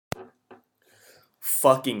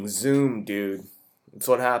Fucking Zoom, dude. That's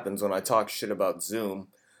what happens when I talk shit about Zoom.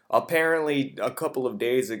 Apparently, a couple of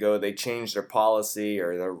days ago, they changed their policy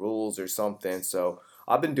or their rules or something. So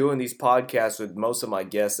I've been doing these podcasts with most of my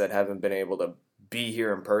guests that haven't been able to be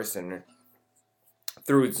here in person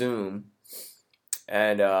through Zoom.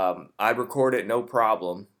 And I record it no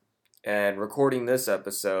problem. And recording this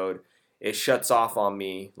episode, it shuts off on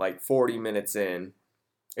me like 40 minutes in.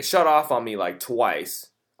 It shut off on me like twice.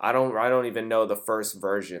 I don't even know the first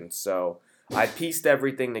version. So I pieced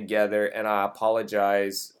everything together and I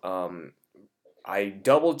apologize. I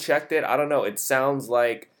double checked it. I don't know. It sounds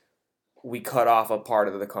like we cut off a part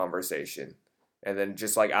of the conversation. And then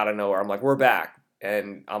just like out of nowhere, I'm like, we're back.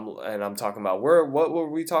 And I'm talking about what were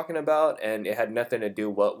we talking about? And it had nothing to do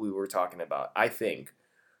what we were talking about, I think.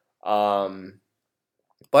 Um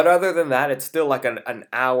but other than that, it's still like an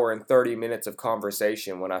hour and 30 minutes of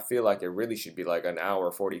conversation when I feel like it really should be like an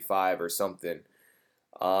hour 45 or something.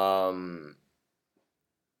 Um,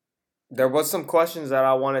 there was some questions that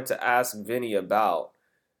I wanted to ask Vinny about,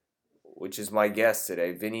 which is my guest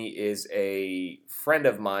today. Vinny is a friend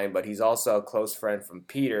of mine, but he's also a close friend from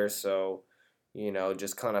Peter. So,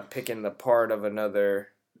 just kind of picking the brain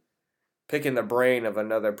of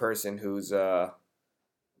another person who's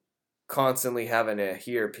constantly having to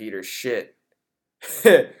hear Peter's shit.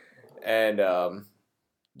 And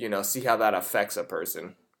see how that affects a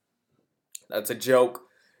person. That's a joke.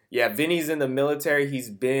 Yeah, Vinny's in the military. He's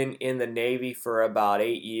been in the Navy for about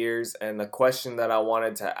 8 years, and the question that I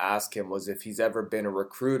wanted to ask him was if he's ever been a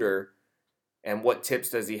recruiter and what tips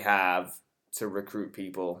does he have to recruit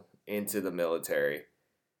people into the military.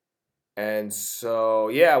 And so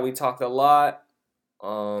yeah, we talked a lot.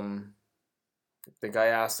 I think I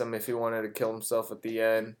asked him if he wanted to kill himself at the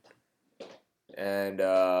end. And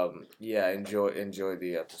yeah, enjoy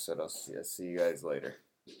the episode. I'll see you guys later.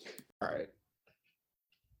 All right.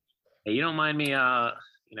 Hey, you don't mind me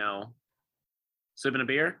sipping a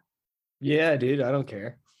beer? Yeah, dude, I don't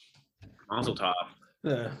care. Mazel tov.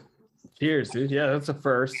 Cheers, dude. Yeah, that's a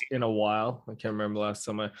first in a while. I can't remember last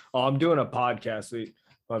time I'm doing a podcast.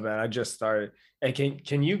 My bad. I just started. Hey,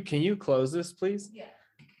 can you close this, please? Yeah.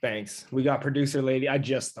 Thanks. We got producer lady. I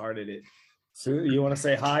just started it. So you want to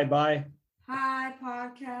say hi, bye? Hi,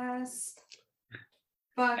 podcast.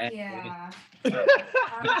 Fuck yeah.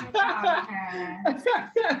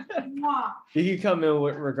 You can come in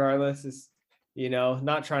regardless. It's,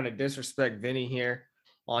 not trying to disrespect Vinny here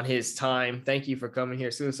on his time. Thank you for coming here.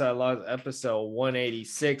 Suicide Laws episode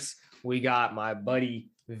 186. We got my buddy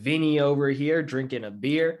Vinny over here drinking a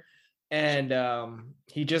beer. And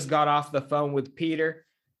he just got off the phone with Peter.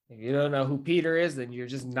 If you don't know who Peter is, then you're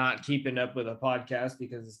just not keeping up with a podcast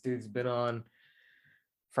because this dude's been on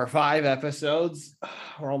for 5 episodes.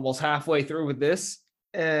 We're almost halfway through with this.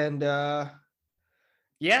 And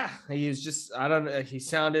yeah, he's just, I don't know, he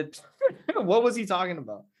sounded, what was he talking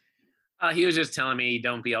about? He was just telling me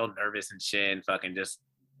don't be all nervous and shit and fucking just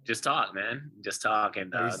talk, man. Just talk.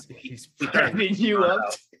 And he's prepping you up.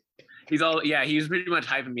 He was pretty much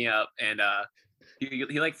hyping me up. And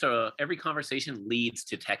he likes to, every conversation leads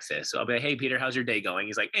to Texas. So I'll be like, hey, Peter, how's your day going?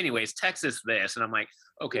 He's like, anyways, Texas this. And I'm like,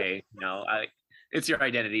 okay, it's your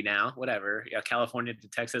identity now, whatever. Yeah, California to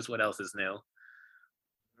Texas, what else is new?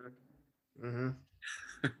 Mm-hmm.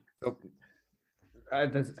 I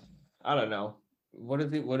don't know.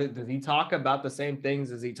 Does he talk about the same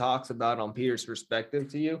things as he talks about on Peter's perspective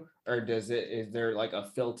to you? Or is there like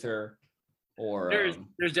a filter or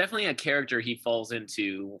there's definitely a character he falls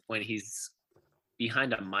into when he's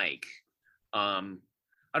behind a mic. I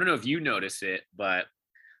don't know if you notice it, but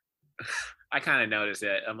I kind of notice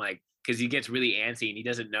it. I'm like, because he gets really antsy and he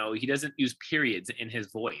doesn't use periods in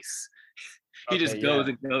his voice. He just goes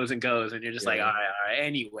and goes and goes, and you're just like, all right,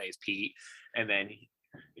 anyways, Pete. And then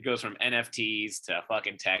it goes from NFTs to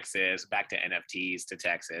fucking Texas, back to NFTs to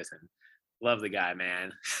Texas, and love the guy,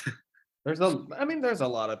 man. There's a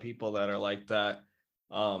lot of people that are like that.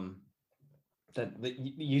 That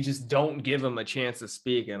you just don't give them a chance to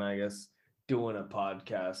speak, and I guess doing a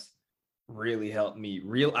podcast really helped me.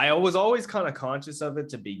 I was always kind of conscious of it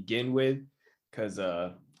to begin with, because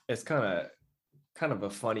it's kind of a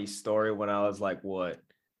funny story. When I was like,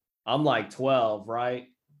 I'm like 12, right?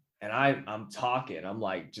 And I'm talking.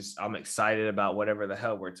 I'm excited about whatever the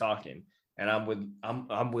hell we're talking. And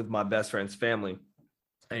I'm with my best friend's family,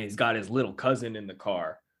 and he's got his little cousin in the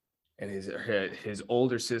car, and his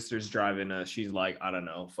older sister's driving. She's like, I don't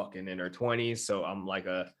know, fucking in her 20s. So I'm like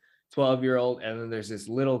a 12-year-old, and then there's this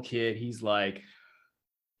little kid. He's probably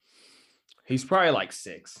like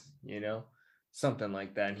 6, something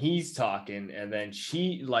like that. And he's talking, and then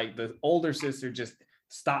she, like, the older sister just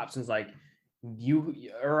stops and is like,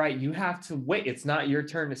 all right, you have to wait. It's not your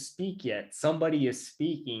turn to speak yet. Somebody is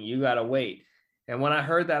speaking. You gotta wait. And when I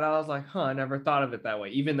heard that, I was like, huh, I never thought of it that way.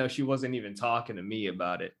 Even though she wasn't even talking to me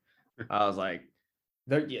about it, I was like,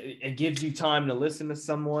 it gives you time to listen to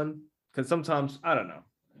someone. Because sometimes I don't know.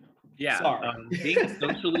 Yeah. Sorry. Being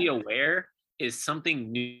socially aware is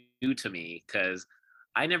something new to me because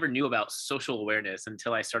I never knew about social awareness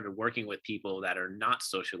until I started working with people that are not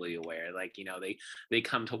socially aware. Like, they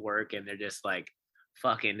come to work and they're just like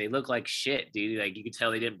fucking, they look like shit, dude. Like you can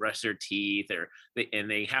tell they didn't brush their teeth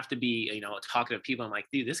and they have to be, talking to people. I'm like,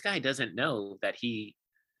 dude, this guy doesn't know that he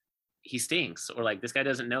stinks, or like this guy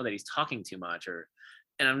doesn't know that he's talking too much,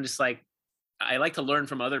 and I'm just like, I like to learn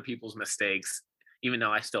from other people's mistakes, even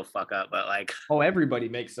though I still fuck up, but like, oh, everybody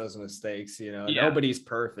makes those mistakes, Yeah. Nobody's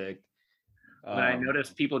perfect. when I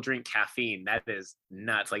notice people drink caffeine, that is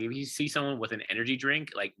nuts. Like if you see someone with an energy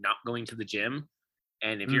drink, like not going to the gym,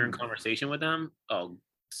 and if you're in conversation with them, oh,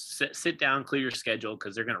 sit down, clear your schedule,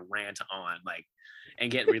 because they're gonna rant on like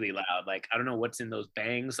and get really loud. Like I don't know what's in those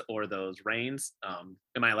bangs or those reins.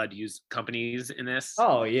 Am I allowed to use companies in this?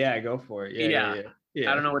 Oh yeah, go for it. Yeah.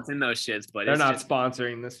 I don't know what's in those shits, but they're it's not just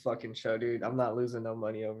sponsoring this fucking show, dude. I'm not losing no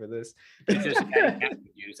money over this. it's just cat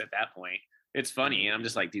juice at that point. It's funny, and I'm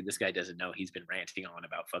just like, dude, this guy doesn't know he's been ranting on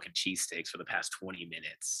about fucking cheesesteaks for the past 20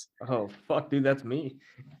 minutes. Oh fuck, dude, that's me.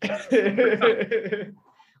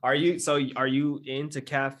 Are you into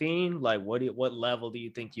caffeine? Like what level do you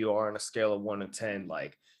think you are on a scale of 1 to 10?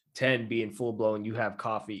 Like 10 being full blown, you have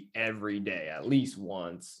coffee every day, at least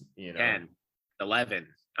once, 10, 11.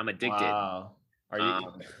 I'm addicted. Wow. Are you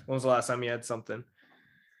when was the last time you had something?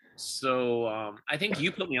 So I think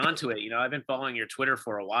you put me onto it. I've been following your Twitter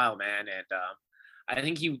for a while, man, and I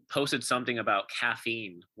think you posted something about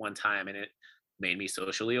caffeine one time, and it made me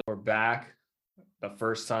socially. We're back. The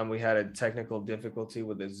first time we had a technical difficulty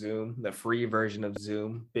with the Zoom, the free version of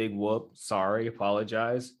Zoom. Big whoop. Sorry,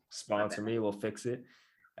 apologize. Sponsor me, we'll fix it.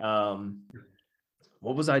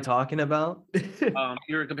 What was I talking about?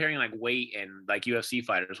 You were comparing like weight and like UFC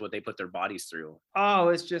fighters, what they put their bodies through. Oh,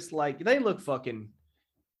 it's just like they look fucking.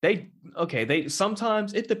 They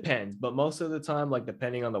sometimes it depends, but most of the time, like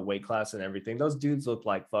depending on the weight class and everything, those dudes look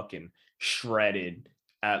like fucking shredded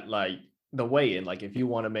at like the weigh-in. Like if you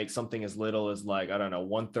want to make something as little as like, I don't know,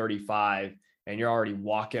 135, and you're already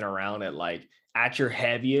walking around at your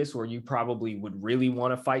heaviest, where you probably would really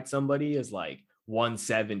want to fight somebody, is like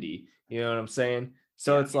 170. You know what I'm saying?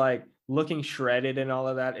 So it's like looking shredded and all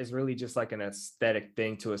of that is really just like an aesthetic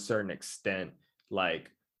thing to a certain extent. Like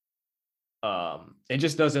it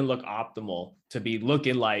just doesn't look optimal to be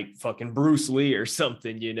looking like fucking Bruce Lee or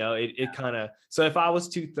something, it kind of, so if I was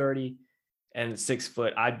 230 and 6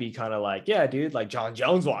 foot, I'd be kind of like, yeah, dude, like John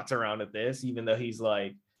Jones walks around at this, even though he's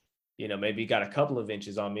like, maybe got a couple of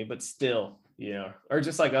inches on me, but still, or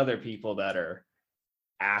just like other people that are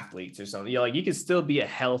athletes or something, like you could still be a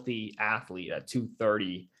healthy athlete at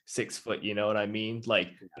 230, 6 foot, you know what I mean? Like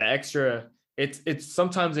the extra, it's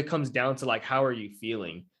sometimes it comes down to like, how are you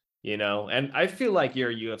feeling? And I feel like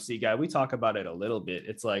you're a UFC guy. We talk about it a little bit.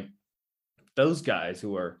 It's like those guys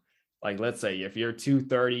who are like, let's say if you're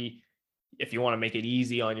 230, if you want to make it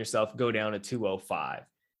easy on yourself, go down to 205.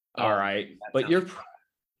 All right. But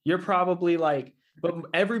you're probably like, but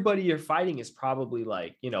everybody you're fighting is probably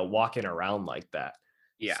like, walking around like that.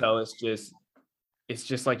 Yeah. So it's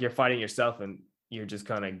just like you're fighting yourself and you're just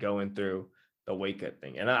kind of going through the weight cut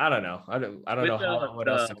thing. And I don't know. I don't know what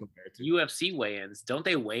else to compare it to. UFC weigh-ins, don't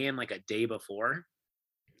they weigh in like a day before?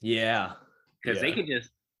 Yeah. Because they could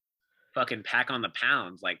just fucking pack on the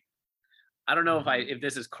pounds. Like, I don't know if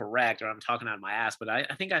this is correct or I'm talking out of my ass, but I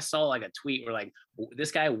think I saw like a tweet where like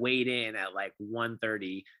this guy weighed in at like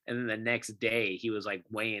 130 and then the next day he was like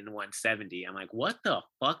weighing 170. I'm like, what the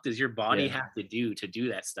fuck does your body have to do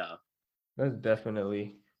that stuff? That's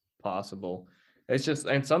definitely possible. It's just,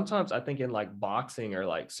 and sometimes I think in like boxing or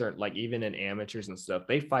like certain, like even in amateurs and stuff,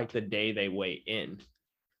 they fight the day they weigh in.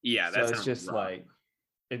 Yeah, so it's just rough. Like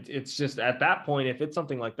it's just at that point, if it's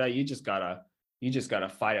something like that, you just gotta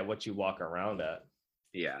fight at what you walk around at.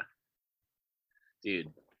 Yeah,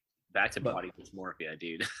 dude. Back to body dysmorphia,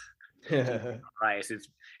 dude. Christ,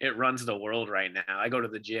 it runs the world right now. I go to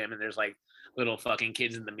the gym and there's like little fucking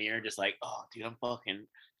kids in the mirror, just like, oh, dude, I'm fucking.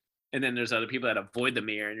 And then there's other people that avoid the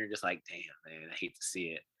mirror, and you're just like, damn, man, I hate to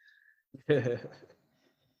see it.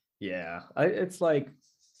 Yeah, it's like,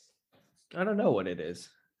 I don't know what it is.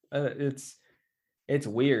 It's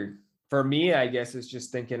weird. For me, I guess it's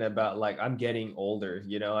just thinking about like, I'm getting older,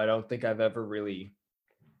 I don't think I've ever really,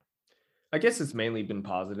 I guess it's mainly been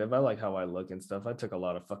positive. I like how I look and stuff. I took a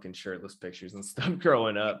lot of fucking shirtless pictures and stuff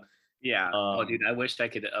growing up. Yeah. Oh, dude, I wish I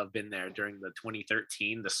could have been there during the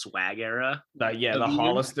 2013, the swag era. The of you.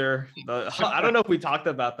 Hollister. I don't know if we talked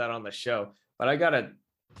about that on the show, but I gotta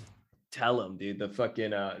tell him, dude. The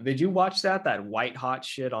fucking did you watch that white hot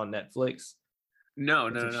shit on Netflix? No,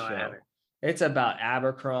 It's no, a no, I show. haven't. It's about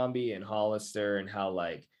Abercrombie and Hollister and how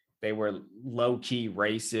like they were low key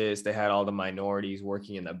racist. They had all the minorities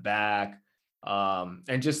working in the back,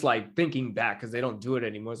 and just like thinking back because they don't do it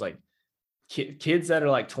anymore. It's like kids that are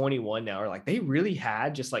like 21 now are like they really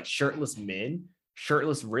had just like shirtless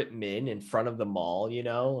ripped men in front of the mall, you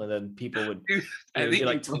know, and then people would Dude, it would be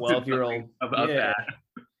like 12-year-old about yeah.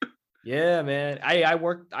 that. Yeah, man. I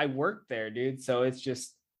worked there, dude. So it's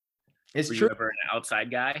just it's Were true. you ever an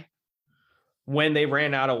outside guy? When they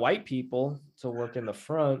ran out of white people to work in the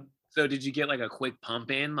front. So did you get like a quick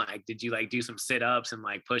pump in? Like, did you like do some sit-ups and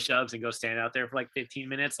like push-ups and go stand out there for like 15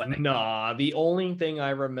 minutes? Like, Nah, the only thing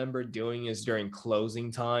I remember doing is during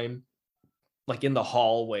closing time, like in the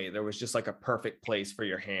hallway, there was just like a perfect place for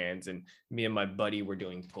your hands, and me and my buddy were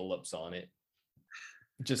doing pull-ups on it.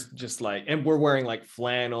 Just like, and we're wearing like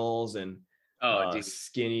flannels and dude,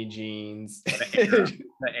 skinny jeans. the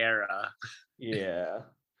era. Yeah.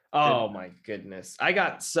 Oh my goodness. I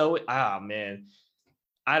got so man.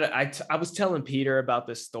 I was telling Peter about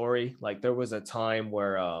this story. Like there was a time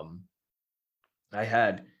where I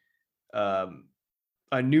had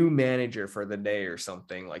a new manager for the day or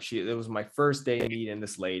something. Like it was my first day meeting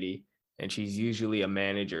this lady, and she's usually a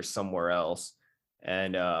manager somewhere else.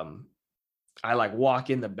 And I like walk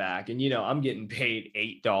in the back, and I'm getting paid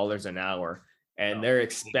 $8 an hour, and they're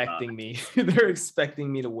expecting me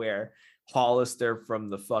to wear Hollister from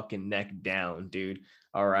the fucking neck down, dude.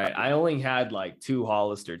 All right. I only had like 2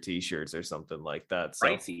 Hollister t-shirts or something like that. So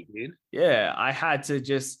Pricey, dude. yeah, I had to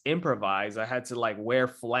just improvise. I had to like wear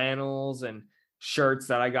flannels and shirts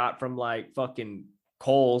that I got from like fucking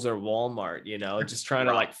Kohl's or Walmart, just trying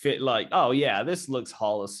to like fit like, oh yeah, this looks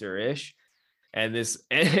Hollister-ish. And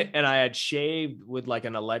and I had shaved with like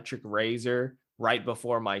an electric razor right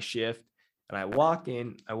before my shift. And I walk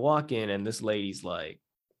in and this lady's like,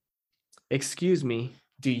 excuse me,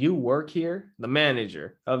 do you work here? The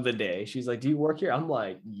manager of the day. She's like, do you work here? I'm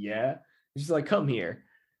like, yeah. She's like, come here.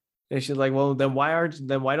 And she's like, well, then why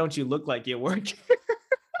don't you look like you work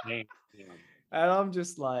here? And I'm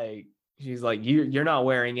just like, she's like, you're not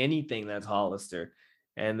wearing anything that's Hollister.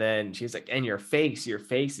 And then she's like, and your face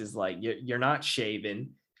is like, you're not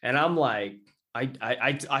shaven. And I'm like,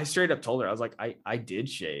 I straight up told her, I was like, I did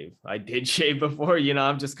shave. I did shave before,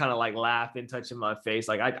 I'm just kind of like laughing, touching my face.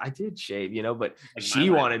 Like I did shave, but Like she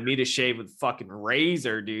wanted me to shave with fucking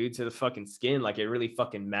razor, dude, to the fucking skin. Like it really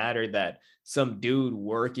fucking mattered that some dude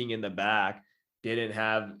working in the back didn't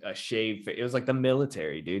have a shave. It was like the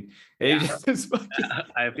military, dude. Yeah.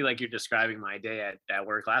 I feel like you're describing my day at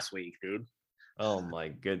work last week, dude. Oh my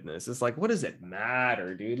goodness. It's like, what does it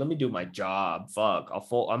matter, dude? Let me do my job. Fuck.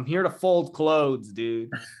 I'm here to fold clothes, dude.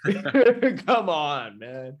 Come on,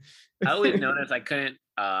 man. I always noticed I couldn't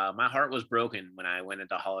my heart was broken when I went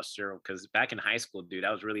into Hollister, because back in high school, dude,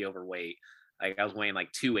 I was really overweight. Like I was weighing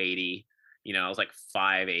like 280. I was like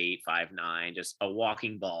 5'8", 5'9", just a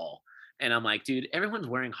walking ball. And I'm like, dude, everyone's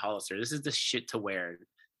wearing Hollister. This is the shit to wear.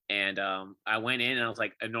 And I went in and I was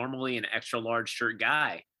like normally an extra large shirt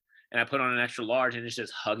guy. And I put on an extra large and it's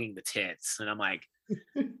just hugging the tits. And I'm like,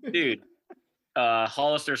 dude,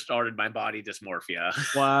 Hollister started my body dysmorphia.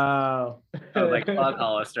 Wow. I was like, fuck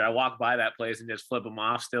Hollister. I walk by that place and just flip them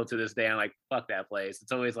off still to this day. I'm like, fuck that place.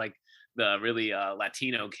 It's always like the really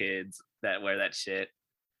Latino kids that wear that shit.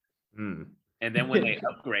 Mm. And then when they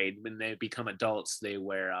upgrade, when they become adults, they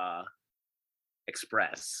wear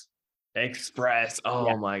Express. Oh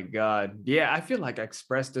yeah. My God. Yeah, I feel like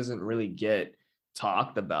Express doesn't really get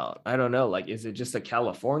talked about. I don't know. Like, is it just a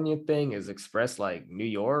California thing? Is Express like New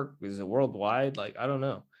York? Is it worldwide? Like, I don't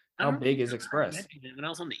know. How big is Express? When I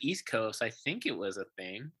was on the East Coast, I think it was a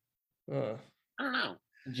thing. I don't know.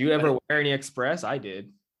 Did you ever wear any Express? I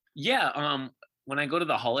did. Yeah. When I go to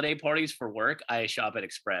the holiday parties for work, I shop at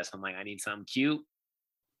Express. I'm like, I need something cute.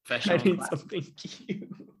 Something cute.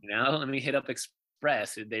 Let me hit up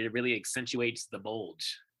Express. It really accentuates the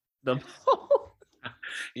bulge.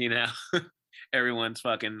 Everyone's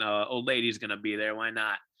fucking old lady's gonna be there. Why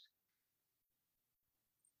not?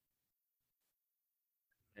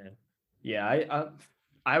 Yeah,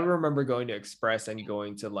 I remember going to Express and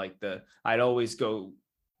going to like I'd always go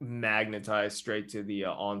magnetized straight to the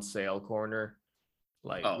on sale corner,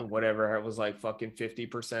 like whatever it was, like fucking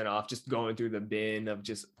 50% off, just going through the bin of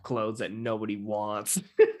just clothes that nobody wants.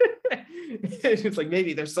 It's like,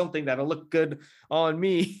 maybe there's something that'll look good on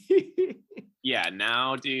me. Yeah,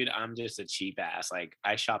 now, dude, I'm just a cheap ass. Like,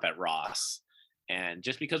 I shop at Ross. And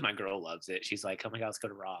just because my girl loves it, she's like, oh my God, let's go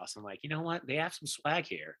to Ross. I'm like, you know what? They have some swag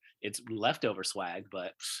here. It's leftover swag,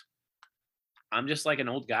 but I'm just like an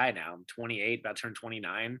old guy now. I'm 28, about to turn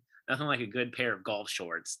 29. Nothing like a good pair of golf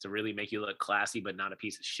shorts to really make you look classy, but not a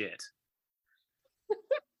piece of shit.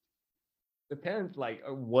 Depends like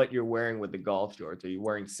what you're wearing with the golf shorts. Are you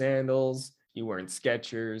wearing sandals? You wearing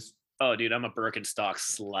Skechers? Oh, dude, I'm a Birkenstock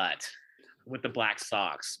slut with the black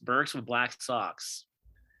socks. Birks with black socks.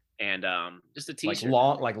 And just a t-shirt.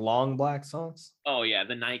 Like long black socks? Oh yeah,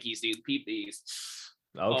 the Nikes, dude. Peep these.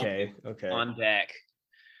 Okay, okay. On deck.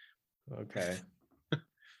 Okay.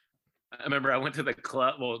 I remember I went to the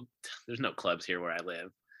club. Well, there's no clubs here where I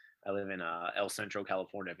live. I live in El Centro,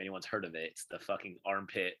 California. If anyone's heard of it, it's the fucking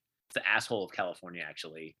armpit. It's the asshole of California,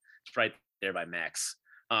 actually. It's right there by Mex.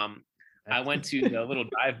 I went to the little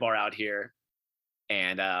dive bar out here,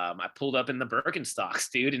 and I pulled up in the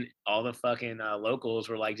Birkenstocks, dude, and all the fucking locals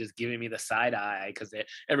were like just giving me the side eye because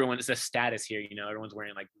everyone, it's a status here, you know, everyone's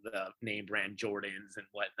wearing like the name brand Jordans and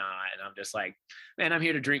whatnot, and I'm just like, man, I'm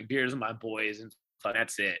here to drink beers with my boys, and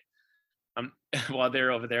that's it. While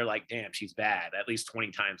they're over there like, damn, she's bad at least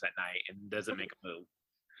 20 times that night and doesn't make a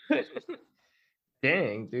move.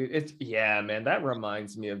 Dang, dude. Yeah, man. That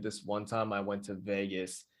reminds me of this one time I went to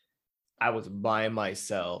Vegas. I was by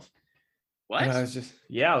myself. What? And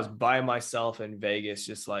I was by myself in Vegas,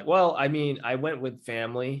 just like, well, I mean, I went with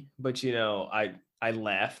family, but you know, I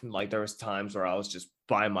left. Like there was times where I was just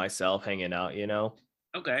by myself hanging out, you know?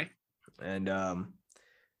 Okay. And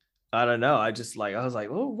I don't know. I was like,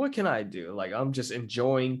 well, what can I do? Like, I'm just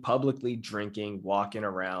enjoying publicly drinking, walking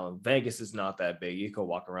around. Vegas is not that big. You can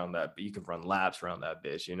walk around that, but you can run laps around that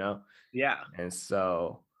bitch, you know? Yeah. And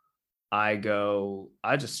so I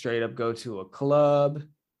just straight up go to a club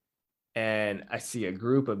and I see a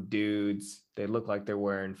group of dudes. They look like they're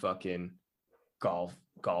wearing fucking golf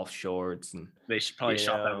shorts. And they should probably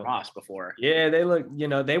shop at Ross before. Yeah, they look, you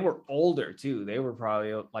know, they were older too. They were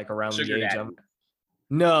probably like around the age I'm.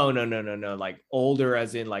 No. Like older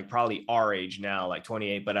as in like probably our age now, like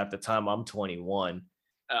 28, but at the time I'm 21.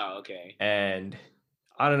 Oh, okay. And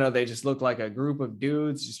I don't know, they just look like a group of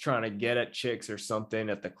dudes just trying to get at chicks or something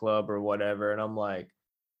at the club or whatever. And I'm like,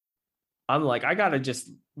 I gotta just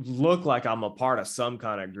look like I'm a part of some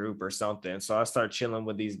kind of group or something. So I start chilling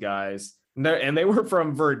with these guys. And they were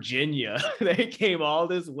from Virginia. They came all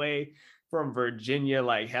this way from Virginia,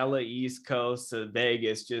 like hella East Coast to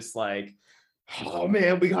Vegas, just like, oh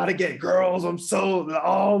man, we gotta get girls.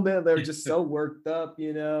 Oh man, they're just so worked up,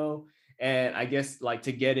 you know. And I guess like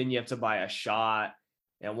to get in, you have to buy a shot.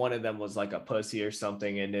 And one of them was like a pussy or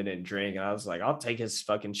something and didn't drink. And I was like, I'll take his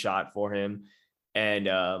fucking shot for him. And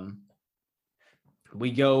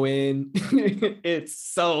we go in. It's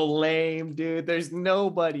so lame, dude. There's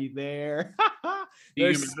nobody there. Do you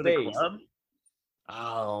remember the club?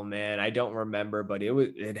 Oh man, I don't remember, but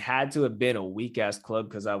it had to have been a weak ass club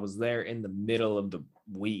because I was there in the middle of the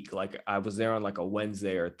week. Like I was there on like a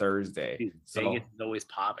Wednesday or Thursday. Dude, so Vegas is always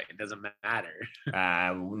popping. It doesn't matter.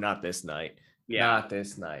 Not this night. Yeah, not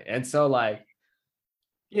this night. And so like,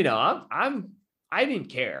 you know, I didn't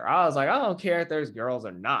care. I was like, I don't care if there's girls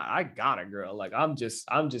or not. I got a girl. Like I'm just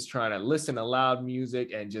trying to listen to loud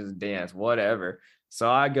music and just dance, whatever. So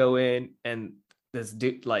I go in and this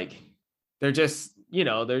dude, like, they're just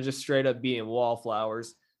straight up being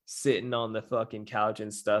wallflowers, sitting on the fucking couch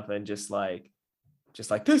and stuff, and just like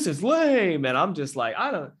this is lame. And I'm just like,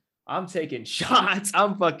 I'm taking shots.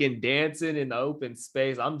 I'm fucking dancing in the open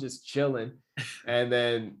space. I'm just chilling. And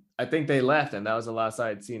then I think they left, and that was the last I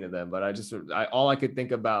had seen of them. But all I could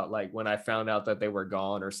think about, like when I found out that they were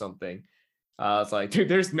gone or something, I was like, dude,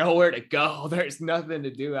 there's nowhere to go. There's nothing to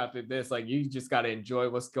do after this. Like you just got to enjoy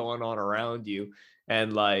what's going on around you.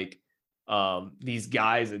 And like, these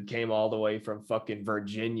guys that came all the way from fucking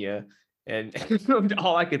Virginia, and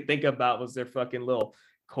all I could think about was their fucking little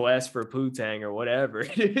quest for Putang or whatever.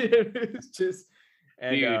 It's just,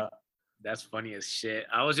 and dude, that's funny as shit.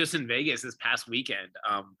 I was just in Vegas this past weekend.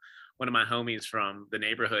 One of my homies from the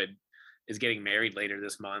neighborhood is getting married later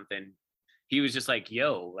this month, and he was just like,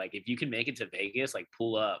 yo, like if you can make it to Vegas, like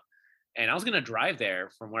pull up. And I was gonna drive there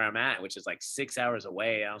from where I'm at, which is like 6 hours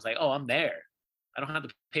away. I was like, oh, I'm there. I don't have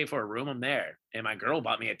to pay for a room. I'm there. And my girl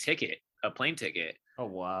bought me a plane ticket. Oh,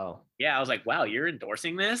 wow. Yeah. I was like, wow, you're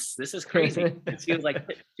endorsing this? This is crazy. And she was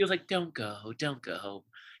like, don't go.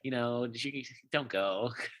 You know, don't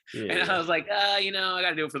go. Yeah. And I was like, you know, I got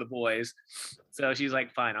to do it for the boys. So she's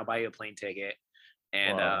like, fine, I'll buy you a plane ticket.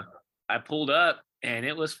 And wow. I pulled up and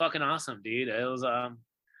it was fucking awesome, dude. It was,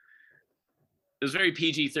 It was very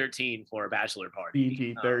PG-13 for a bachelor party.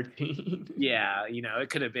 PG-13. Yeah, you know, it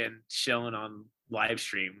could have been shown on live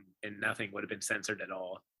stream and nothing would have been censored at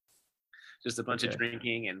all. Just a bunch of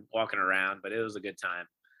drinking and walking around, but it was a good time.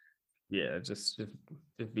 Yeah, just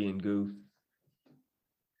being goof.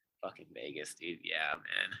 Fucking Vegas, dude. Yeah,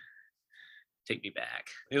 man. Take me back.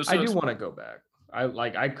 It was I do want to go back.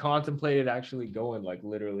 I contemplated actually going like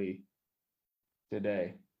literally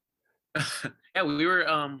today. Yeah, we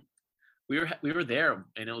were there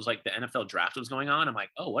and it was like the NFL draft was going on. I'm like,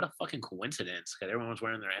 oh, what a fucking coincidence, because everyone was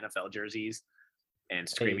wearing their NFL jerseys and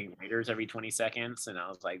screaming Raiders every 20 seconds, and I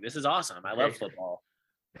was like, this is awesome. I love football.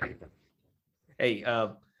 Hey,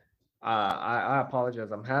 I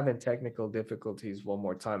apologize. I'm having technical difficulties one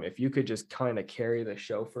more time. If you could just kind of carry the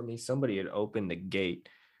show for me. Somebody had opened the gate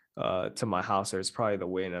to my house. There's probably the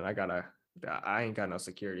wind, and I ain't got no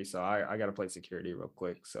security, so I gotta play security real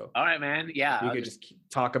quick. So all right, man. Yeah, you could just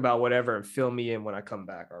talk about whatever and fill me in when I come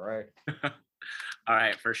back. All right. All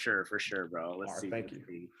right, for sure, bro. Let's see. Thank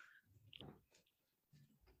you.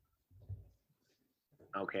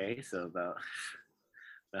 Okay, so the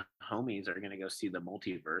homies are gonna go see the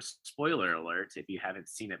Multiverse. Spoiler alert! If you haven't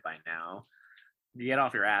seen it by now, you get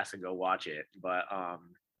off your ass and go watch it. But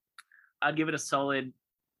I'd give it a solid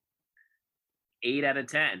 8 out of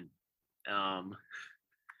 10. It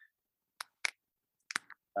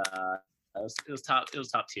was top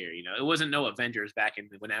tier. You know, it wasn't no Avengers back in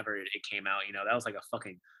whenever it came out. You know, that was like a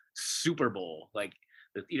fucking Super Bowl. Like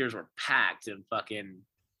the theaters were packed and fucking.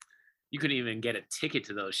 You couldn't even get a ticket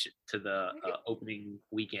to the opening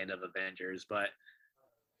weekend of Avengers, but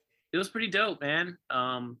it was pretty dope, man.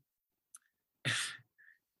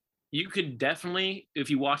 You could definitely, if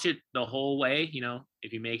you watch it the whole way, you know,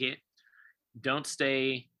 if you make it, don't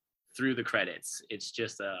stay through the credits. It's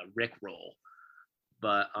just a Rick roll,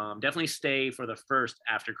 but definitely stay for the first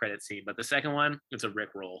after credit scene. But the second one, it's a Rick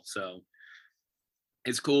roll, so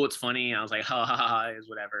it's cool. It's funny. I was like, ha ha ha, it was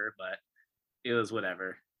whatever, but it was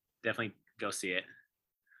whatever. Definitely go see it.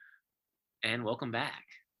 And welcome back.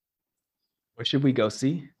 What should we go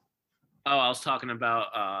see? Oh, I was talking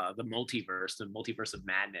about the multiverse of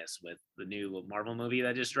madness with the new Marvel movie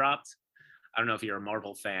that just dropped. I don't know if you're a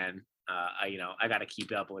Marvel fan. I got to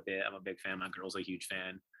keep up with it. I'm a big fan. My girl's a huge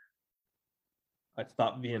fan. I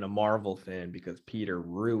stopped being a Marvel fan because Peter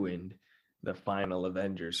ruined the final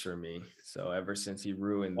Avengers for me. So ever since he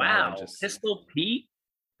ruined that, I just Pistol Pete.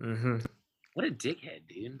 Mm-hmm. What a dickhead,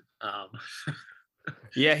 dude.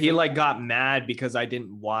 Yeah, he like got mad because I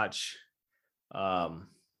didn't watch.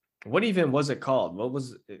 What even was it called? What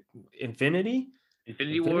was it? Infinity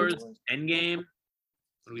Wars? Endgame.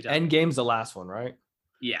 Endgame's the last one, right?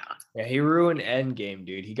 Yeah, he ruined Endgame,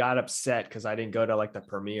 dude. He got upset because I didn't go to like the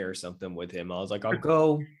premiere or something with him. I was like, I'll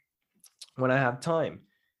go when I have time.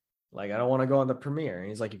 Like, I don't want to go on the premiere. And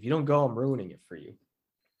he's like, if you don't go, I'm ruining it for you.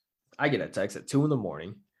 I get a text at 2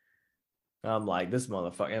 a.m. I'm like, this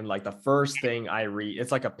motherfucker. And like the first thing I read,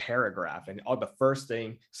 it's like a paragraph. And the first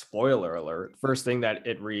thing, spoiler alert, first thing that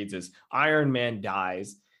it reads is Iron Man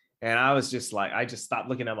dies. And I was just like, I just stopped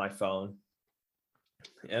looking at my phone.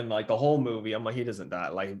 And like the whole movie, I'm like, he doesn't die.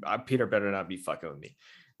 Like, Peter better not be fucking with me.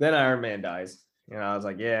 Then Iron Man dies. And I was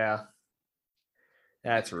like, yeah,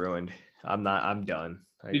 that's ruined. I'm done.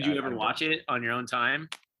 Did you ever watch it on your own time?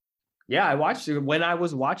 Yeah, I watched it when I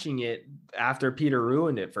was watching it after Peter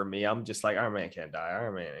ruined it for me. I'm just like, Iron Man can't die.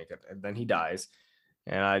 Iron Man ain't gonna, and then he dies.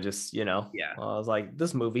 And I just, I was like,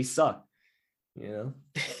 this movie sucked. My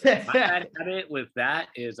bad habit with that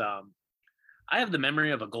is I have the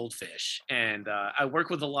memory of a goldfish, and I work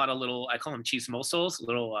with a lot of little, I call them chismosos,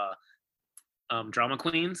 little drama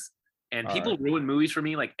queens, and people ruin movies for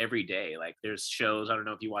me like every day. Like there's shows, I don't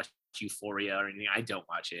know if you watch Euphoria or anything. I don't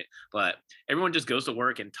watch it, but everyone just goes to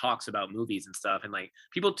work and talks about movies and stuff, and like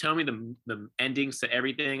people tell me the endings to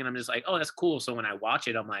everything, and I'm just like, oh, that's cool. So when I watch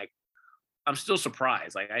it, I'm like, I'm still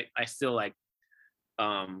surprised. Like I still like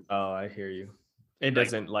oh, I hear you. It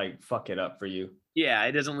doesn't like fuck it up for you. Yeah,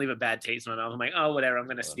 it doesn't leave a bad taste in my mouth. I'm like, oh, whatever, I'm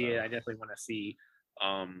gonna see it. I definitely want to see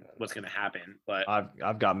what's gonna happen. But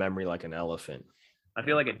I've got memory like an elephant. I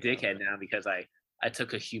feel like a dickhead now because I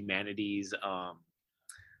took a humanities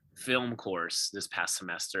film course this past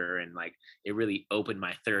semester, and like it really opened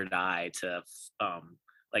my third eye to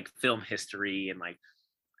like film history and like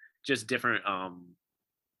just different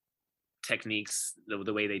techniques,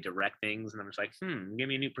 the way they direct things, and I'm just like, give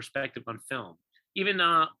me a new perspective on film. Even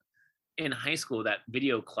in high school, that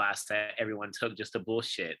video class that everyone took just to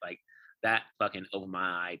bullshit, like that fucking opened my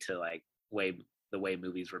eye to like the way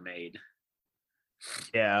movies were made.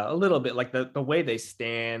 Yeah, a little bit like the way they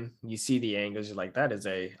stand, you see the angles, you're like, that is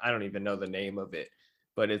I don't even know the name of it,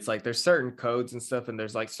 but it's like there's certain codes and stuff, and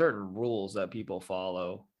there's like certain rules that people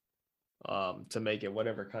follow to make it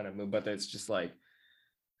whatever kind of move. But it's just like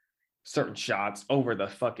certain shots over the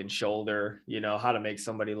fucking shoulder, how to make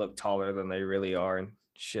somebody look taller than they really are and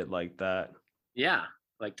shit like that. Yeah,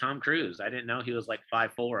 like Tom Cruise. I didn't know he was like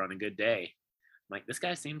 5'4" on a good day. I'm like, this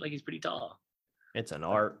guy seems like he's pretty tall. It's an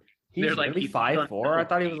art. They're He's like, really he's 5'4". I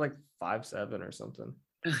thought he was like. like 5'7" or something.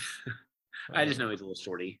 I just know he's a little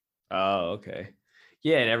shorty. Oh, okay.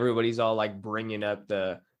 Yeah, and everybody's all like bringing up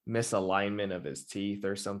the misalignment of his teeth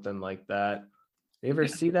or something like that. You ever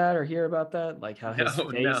see that or hear about that? Like how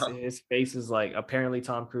his face is like, apparently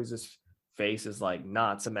Tom Cruise's face is like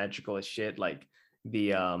not symmetrical as shit. Like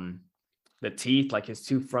the teeth, like his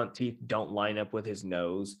two front teeth don't line up with his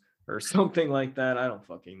nose or something like that. I don't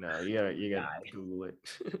fucking know. You gotta Google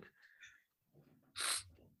it.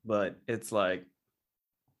 But it's like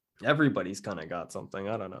everybody's kind of got something.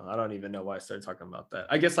 I don't know. I don't even know why I started talking about that.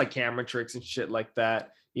 I guess like camera tricks and shit like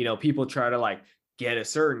that. People try to like get a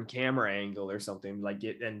certain camera angle or something, like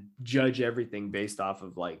get and judge everything based off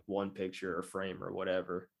of like one picture or frame or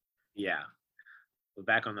whatever. Yeah. We're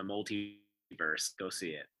back on the multiverse. Go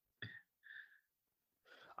see it.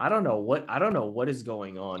 I don't know what is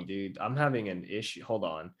going on, dude. I'm having an issue. Hold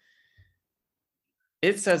on.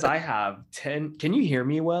 It says I have 10. Can you hear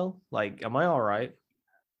me well? Like, am I all right?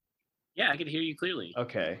 Yeah, I can hear you clearly.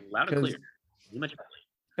 Okay. Loud and clear.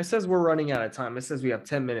 It says we're running out of time. It says we have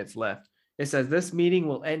 10 minutes left. It says this meeting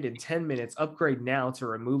will end in 10 minutes. Upgrade now to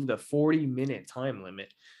remove the 40-minute time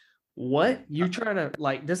limit. What? You trying to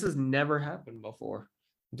like, this has never happened before.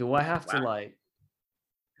 Do I have to like,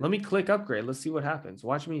 let me click upgrade. Let's see what happens.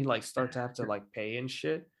 Watch me like start to have to like pay and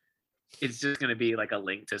shit. It's just going to be like a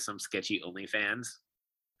link to some sketchy OnlyFans.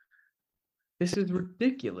 This is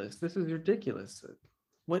ridiculous.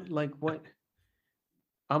 What?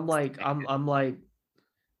 I'm like,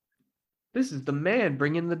 this is the man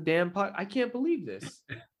bringing the damn pot. I can't believe this.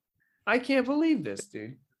 Dude.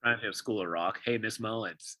 Trying to have School of Rock. Hey, Miss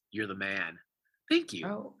Mullins, you're the man. Thank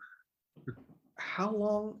you. How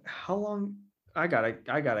long? I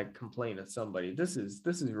gotta complain to somebody. This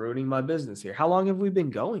is ruining my business here. How long have we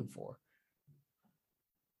been going for?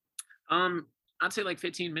 I'd say like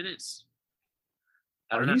 15 minutes.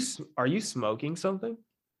 Are you smoking something?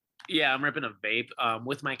 Yeah, I'm ripping a vape.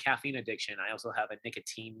 With my caffeine addiction, I also have a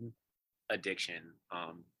nicotine addiction.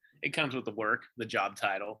 It comes with the job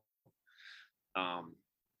title.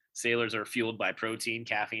 Sailors are fueled by protein,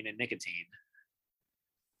 caffeine, and nicotine.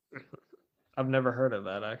 I've never heard of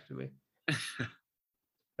that actually.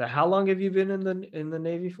 How long have you been in the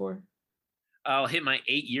Navy for? I'll hit my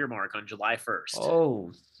 8-year mark on July 1st.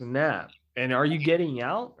 Oh, snap. And are you getting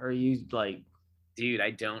out? Or are you like, dude,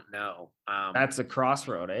 I don't know. That's a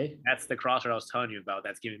crossroad, eh? That's the crossroad I was telling you about.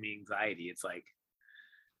 That's giving me anxiety. It's like,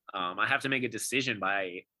 I have to make a decision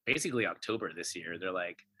by basically October this year. They're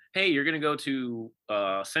like, hey, you're going to go to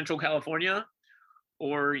Central California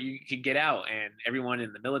or you could get out. And everyone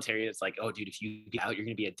in the military is like, oh, dude, if you get out, you're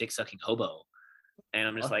going to be a dick-sucking hobo. And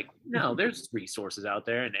I'm just like, no, there's resources out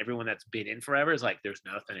there. And everyone that's been in forever is like, there's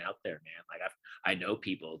nothing out there, man. Like I know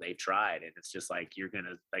people, they've tried. And it's just like, you're going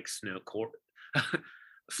to like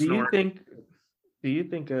Do you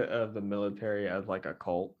think of the military as like a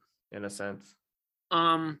cult in a sense?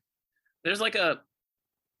 There's like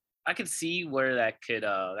I could see where that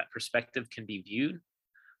perspective can be viewed,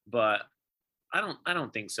 but I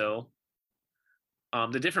don't think so.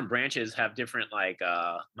 The different branches have different like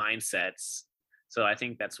mindsets. So I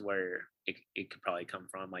think that's where it could probably come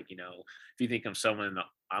from. Like, if you think of someone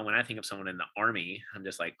when I think of someone in the army, I'm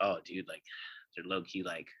just like, oh dude, like they're low key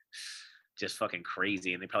like just fucking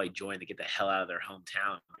crazy, and they probably joined to get the hell out of their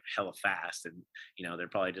hometown hella fast, and they're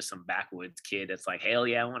probably just some backwoods kid that's like, hell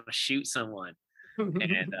yeah, I want to shoot someone. And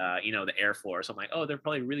the Air Force, I'm like, oh, they're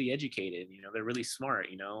probably really educated, they're really smart,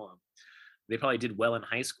 they probably did well in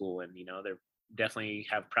high school, and they're definitely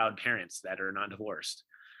have proud parents that are not divorced.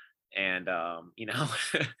 And in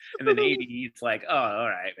the Navy, it's like, oh, all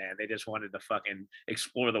right, man, they just wanted to fucking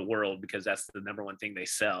explore the world because that's the number one thing they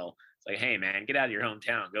sell. It's like, hey man, get out of your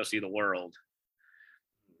hometown, go see the world,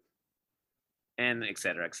 and et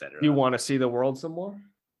cetera, et cetera. You want to see the world some more?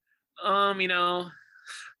 I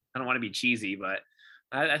don't want to be cheesy, but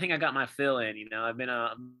I think I got my fill in. I've been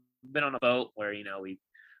on a boat where we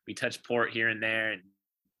touch port here and there, and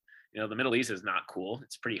the Middle East is not cool.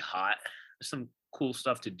 It's pretty hot. There's some cool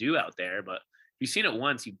stuff to do out there, but if you've seen it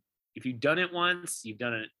once, if you've done it once, you've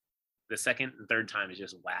done it. The second and third time is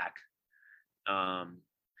just whack.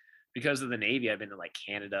 Because of the Navy, I've been to like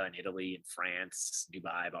Canada and Italy and France,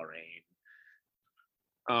 Dubai, Bahrain.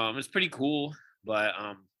 It's pretty cool, but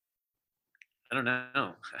I don't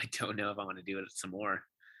know. I don't know if I want to do it some more.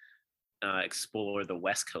 Explore the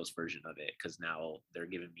West Coast version of it because now they're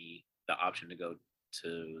giving me the option to go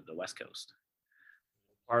to the West Coast.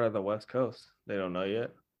 Part of the West Coast. They don't know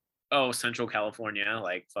yet. Oh, Central California,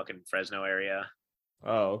 like fucking Fresno area.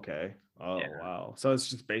 Oh, okay. Oh, Yeah. wow. So it's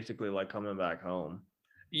just basically like coming back home.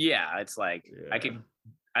 Yeah, it's like Yeah.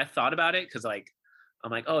 I thought about it because like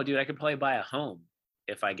I'm like, oh dude, I could probably buy a home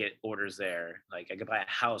if I get orders there. Like I could buy a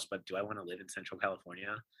house, but do I want to live in Central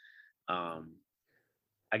California?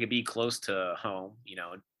 I could be close to home,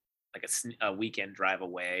 like a weekend drive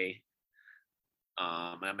away.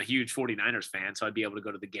 I'm a huge 49ers fan, so I'd be able to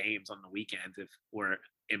go to the games on the weekends if we're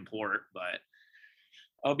in port, but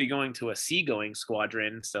I'll be going to a seagoing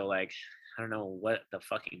squadron. So like, I don't know what the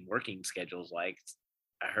fucking working schedule's like.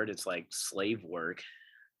 I heard it's like slave work.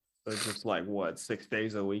 So it's just like what, 6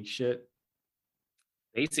 days a week shit?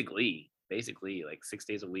 Basically like 6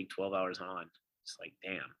 days a week, 12 hours on. It's like,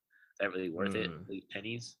 damn, is that really worth it? These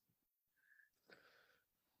pennies?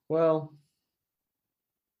 Well,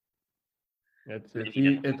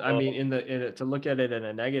 I mean, to look at it in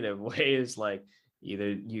a negative way is like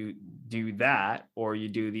either you do that or you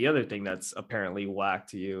do the other thing that's apparently whack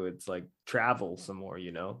to you. It's like travel some more,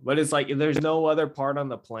 But it's like there's no other part on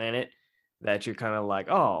the planet that you're kind of like,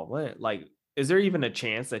 oh, what? Like, is there even a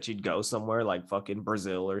chance that you'd go somewhere like fucking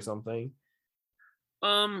Brazil or something?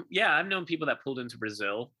 Yeah, I've known people that pulled into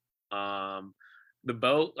Brazil. The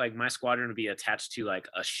boat, like my squadron would be attached to like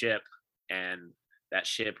a ship, and that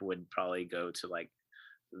ship would probably go to like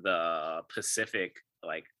the Pacific,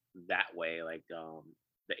 like that way, like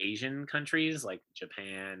the Asian countries like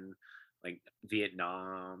Japan, like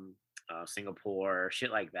Vietnam, Singapore,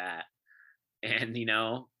 shit like that. And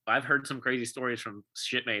I've heard some crazy stories from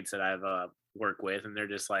shipmates that I've worked with, and they're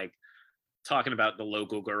just like talking about the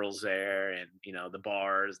local girls there and the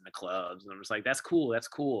bars and the clubs, and I'm just like, that's cool,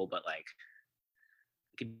 but like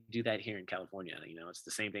I could do that here in California. It's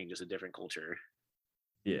the same thing, just a different culture.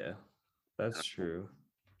 Yeah, that's true.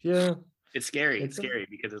 Yeah, it's scary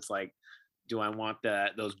because it's like, do I want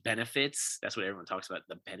those benefits? That's what everyone talks about,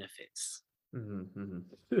 the benefits.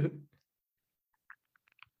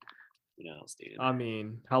 Dude. I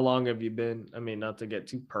mean, how long have you been? I mean, not to get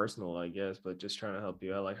too personal, I guess, but just trying to help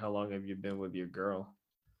you out. Like, how long have you been with your girl?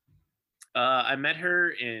 I met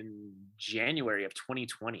her in January of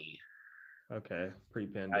 2020. Okay,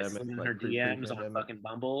 pre-pandemic. I slid in her DMs on fucking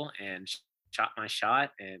Bumble and shot my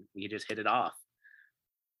shot, and we just hit it off.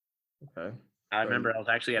 Okay. I remember I was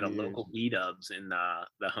actually at a local B-dubs in the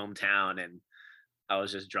hometown, and I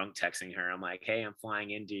was just drunk texting her. I'm like, hey, I'm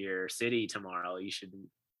flying into your city tomorrow. You should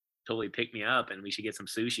totally pick me up, and we should get some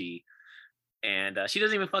sushi. And she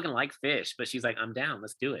doesn't even fucking like fish, but she's like, I'm down.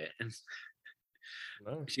 Let's do it. And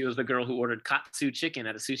she was the girl who ordered katsu chicken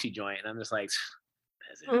at a sushi joint, and I'm just like,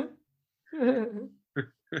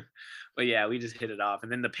 but yeah, we just hit it off.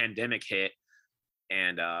 And then the pandemic hit,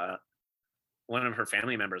 and one of her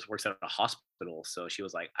family members works at a hospital, so she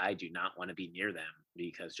was like, I do not want to be near them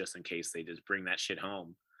because just in case they just bring that shit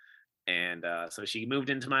home. And so she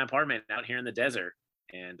moved into my apartment out here in the desert,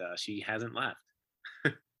 and she hasn't left.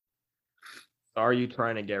 Are you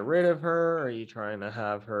trying to get rid of her? Or are you trying to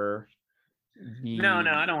have her No,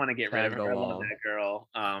 I don't want to get rid of her. I love that girl.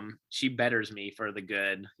 She betters me for the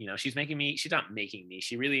good. She's not making me.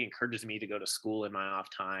 She really encourages me to go to school in my off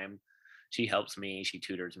time. She helps me. She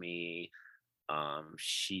tutors me.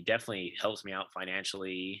 She definitely helps me out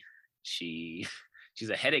financially. She's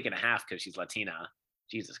a headache and a half because she's Latina.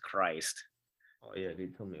 Jesus Christ. Oh yeah,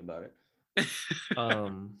 dude, tell me about it.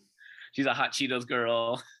 She's a hot Cheetos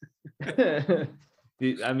girl.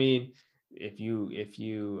 Dude, I mean, if you're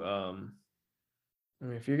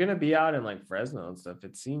gonna be out in like Fresno and stuff,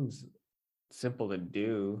 it seems simple to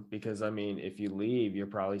do because I mean, if you leave, you're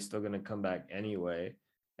probably still gonna come back anyway,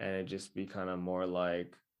 and it just be kind of more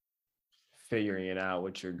like figuring it out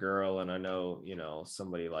with your girl. And I know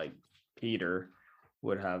somebody like Peter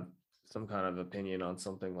would have some kind of opinion on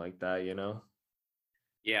something like that.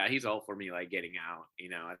 Yeah, he's all for me like getting out.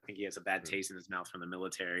 I think he has a bad taste in his mouth from the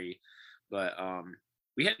military, but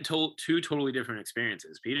we had two totally different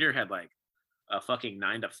experiences. Peter had like a fucking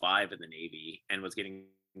 9 to 5 in the Navy and was getting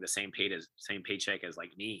the same paycheck as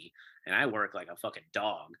like me, and I work like a fucking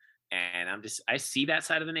dog. And I see that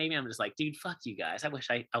side of the Navy. I'm just like, dude, fuck you guys. I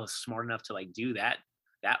wish I was smart enough to like do that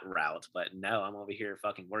route, but no, I'm over here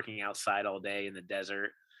fucking working outside all day in the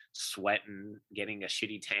desert, sweating, getting a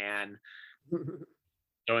shitty tan,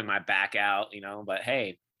 throwing my back out, but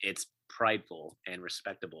hey, it's prideful and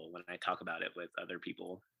respectable when I talk about it with other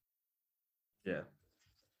people. Yeah.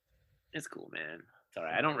 It's cool, man. It's all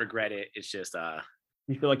right. I don't regret it. It's just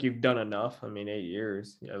You feel like you've done enough? I mean, 8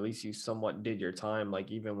 years. At least you somewhat did your time.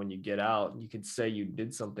 Like even when you get out, you could say you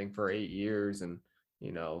did something for 8 years, and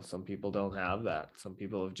some people don't have that. Some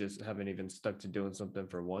people haven't even stuck to doing something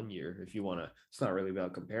for 1 year. If you want to, it's not really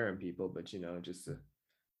about comparing people, but just to,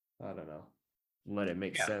 I don't know, let it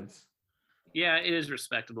make Yeah. sense. Yeah, it is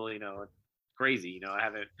respectable. Crazy. I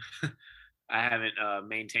haven't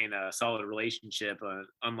maintained a solid relationship,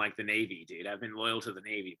 unlike the Navy, dude. I've been loyal to the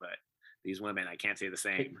Navy, but these women, I can't say the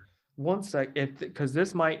same. One sec, because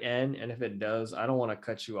this might end, and if it does, I don't want to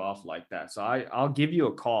cut you off like that. So I'll give you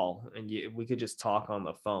a call, and we could just talk on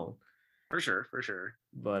the phone. For sure.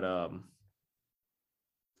 But I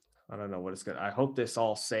don't know what it's gonna. I hope this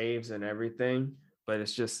all saves and everything. But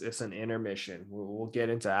it's an intermission. We'll get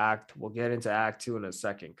into act 2 in a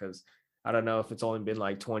second, because I don't know if it's only been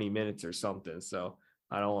like 20 minutes or something. So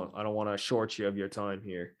I don't want to short you of your time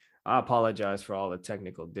here. I apologize for all the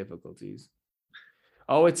technical difficulties.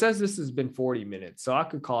 Oh, it says this has been 40 minutes, so I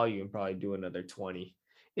could call you and probably do another 20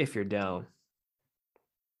 if you're down.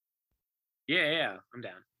 Yeah, I'm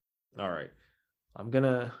down. All right.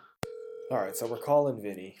 All right, so we're calling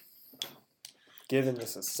Vinny. Giving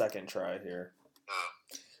this a second try here.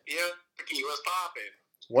 Yeah, Ricky, what's poppin'?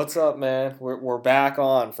 What's up, man? We're back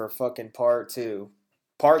on for fucking part 2.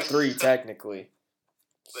 Part 3, technically.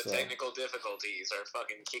 The technical difficulties are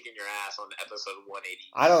fucking kicking your ass on episode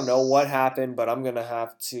 180. I don't know what happened, but I'm going to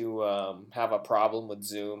have to have a problem with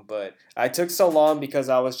Zoom. But I took so long because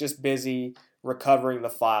I was just busy recovering the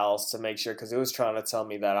files to make sure, because it was trying to tell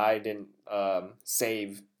me that I didn't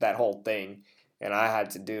save that whole thing. And I had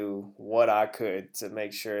to do what I could to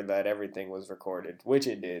make sure that everything was recorded, which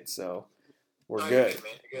it did. So we're good.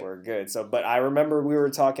 We're good. So, but I remember we were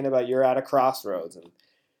talking about you're at a crossroads, and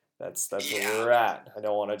that's where we're at. I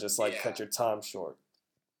don't want to just cut your time short.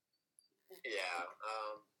 Yeah.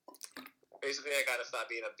 Basically, I gotta stop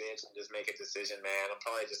being a bitch and just make a decision, man. I'm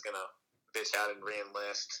probably just gonna bitch out and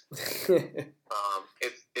re-enlist.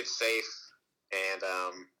 It's safe, and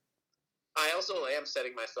I also am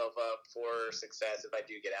setting myself up for success if I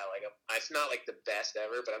do get out. It's not like the best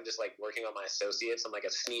ever, but I'm just working on my associates. I'm a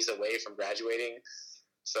sneeze away from graduating,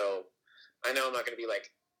 so I know I'm not going to be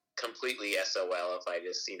completely SOL if I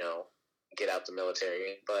just get out the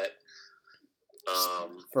military. But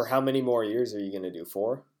for how many more years are you going to do?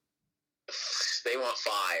 4? They want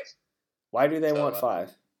 5. Why do they want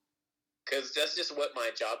 5? Because that's just what my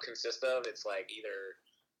job consists of. It's either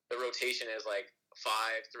the rotation is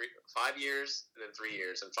 5 years, and then 3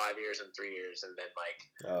 years, and 5 years, and 3 years, and then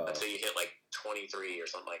until you hit 23 or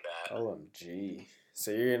something like that. OMG.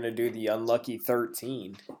 So you're gonna do the unlucky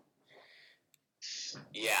 13.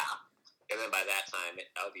 Yeah. And then by that time,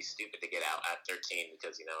 I would be stupid to get out at 13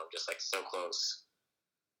 because, I'm just so close.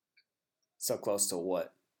 So close to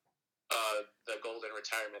what? The golden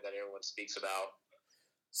retirement that everyone speaks about.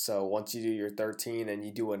 So once you do your 13 and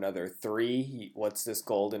you do another 3, what's this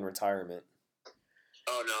golden retirement?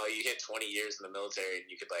 Oh, no, you hit 20 years in the military and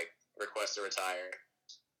you could, request to retire.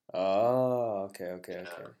 Oh, okay. And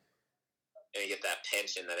you get that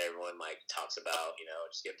pension that everyone, talks about,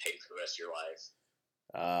 just get paid for the rest of your life.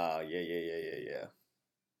 Yeah.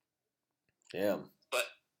 Damn. But,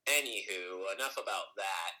 anywho, enough about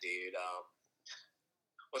that, dude.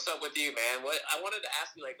 What's up with you, man? I wanted to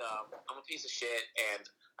ask you, I'm a piece of shit, and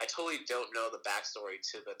I totally don't know the backstory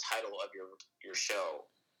to the title of your show.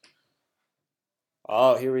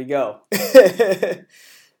 Oh, here we go.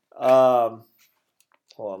 Hold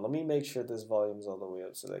on, let me make sure this volume's all the way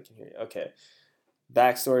up so they can hear you. Okay.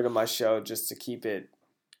 Backstory to my show, just to keep it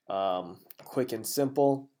quick and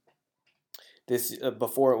simple. This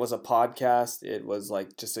before it was a podcast, it was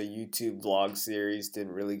just a YouTube vlog series.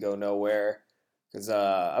 Didn't really go nowhere. Because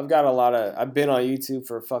I've been on YouTube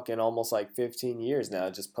for fucking almost 15 years now,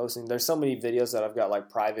 just posting. There's so many videos that I've got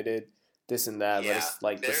privated, this and that. Yeah,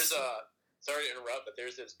 but it's there's sorry to interrupt, but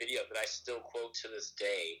there's this video that I still quote to this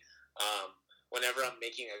day. Whenever I'm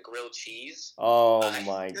making a grilled cheese. Oh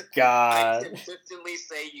my god. I consistently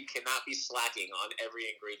say you cannot be slacking on every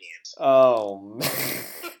ingredient. Oh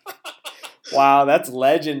man. Wow, that's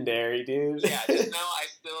legendary, dude. Yeah, just now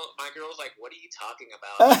my girl's what are you talking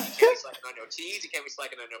about? You can't be slacking on your cheese, you can't be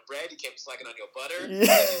slacking on your bread, you can't be slacking on your butter.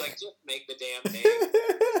 Yeah. And she's just make the damn thing.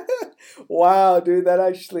 Wow, dude, that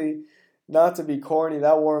actually, not to be corny,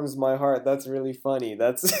 that warms my heart. That's really funny.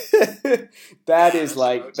 That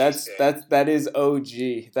is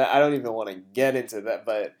OG. That I don't even want to get into that,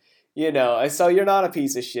 but so you're not a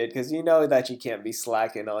piece of shit because you know that you can't be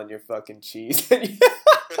slacking on your fucking cheese.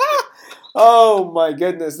 Oh my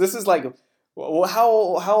goodness, this is how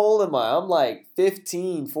old am I? I'm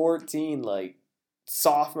 15, 14,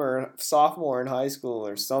 sophomore in high school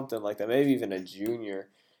or something like that, maybe even a junior.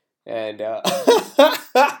 And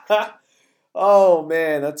oh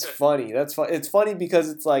man, that's funny. That's fun. It's funny because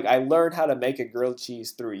it's like I learned how to make a grilled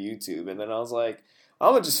cheese through YouTube, and then I was like,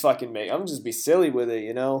 I'm gonna just fucking make. I'm gonna just be silly with it,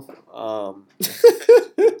 you know.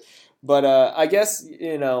 But I guess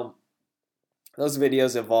those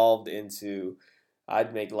videos evolved into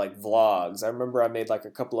I'd make like vlogs. I remember I made like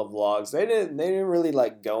a couple of vlogs. They didn't really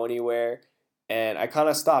like go anywhere. And I kind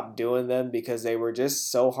of stopped doing them because they were just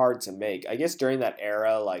so hard to make. I guess during that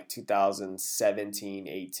era, like 2017,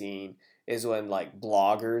 18, is when like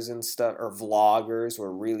bloggers and stuff, or vloggers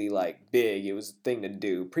were really like big. It was a thing to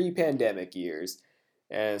do, pre-pandemic years.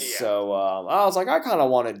 And so I was like, I kind of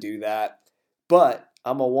want to do that. But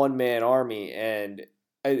I'm a one-man army, and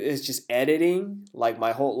it's just editing. Like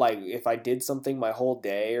my whole, like if I did something my whole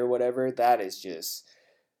day or whatever, that is just...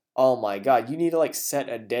 Oh my God, you need to like set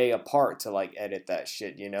a day apart to like edit that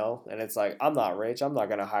shit, you know? And it's like, I'm not rich. I'm not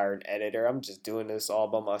going to hire an editor. I'm just doing this all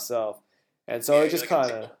by myself. And so it just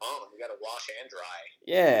kind of... You got to wash and dry.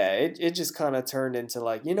 Yeah, it just kind of turned into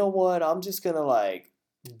like, you know what? I'm just going to like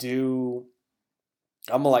I'm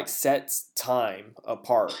going to like set time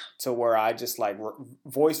apart to where I just like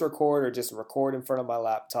voice record or just record in front of my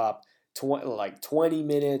laptop 20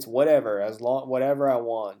 minutes, whatever I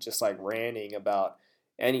want, just like ranting about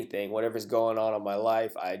anything, whatever's going on in my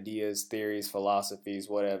life, ideas, theories, philosophies,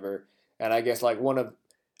 whatever. And I guess like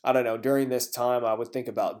I don't know, during this time I would think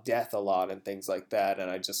about death a lot and things like that.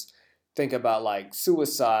 And I just think about like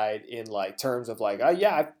suicide in like terms of like,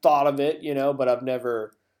 yeah, I've thought of it, but I've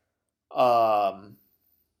never, I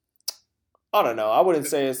don't know. I wouldn't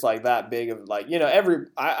say it's like that big of like,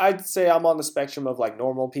 I'd say I'm on the spectrum of like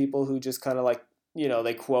normal people who just kind of like,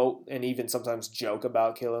 they quote and even sometimes joke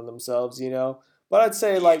about killing themselves, But I'd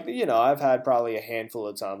say, like, I've had probably a handful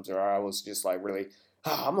of times where I was just, like, really,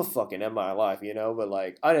 I'm a fucking end my life, But,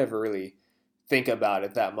 like, I never really think about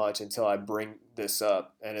it that much until I bring this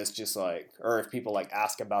up. And it's just, like, or if people, like,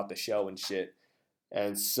 ask about the show and shit.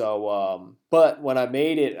 And so, but when I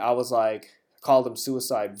made it, I was, like, called them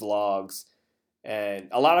suicide vlogs. And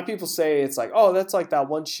a lot of people say it's like, oh, that's like that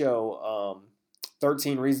one show,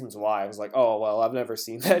 13 Reasons Why. I was like, oh, well, I've never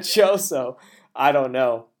seen that show, so I don't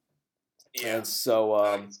know. Yeah. And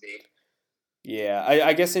so, yeah,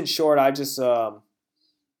 I guess in short, I just,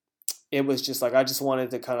 it was just like, I just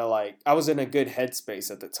wanted to kind of like, I was in a good headspace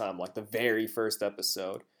at the time, like the very first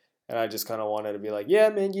episode. And I just kind of wanted to be like, yeah,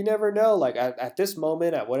 man, you never know. Like at this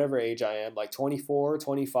moment, at whatever age I am, like 24,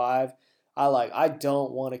 25, I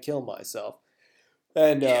don't want to kill myself.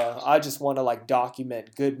 And I just want to like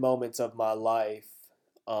document good moments of my life.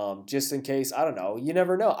 Just in case, I don't know, you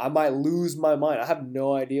never know. I might lose my mind. I have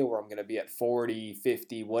no idea where I'm going to be at 40,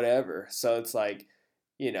 50, whatever. So it's like,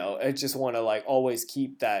 I just want to like always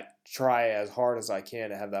keep that, try as hard as I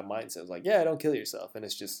can to have that mindset. It's like, yeah, don't kill yourself. And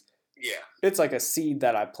it's just, it's like a seed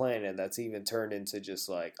that I planted that's even turned into just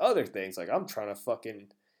like other things. Like I'm trying to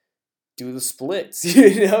fucking do the splits,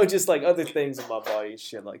 just like other things in my body,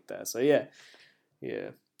 shit like that. So yeah.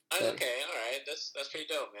 Okay, all right. That's pretty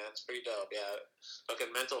dope, man. That's pretty dope. Yeah.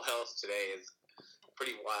 Fucking mental health today is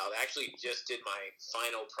pretty wild. I actually just did my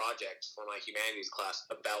final project for my humanities class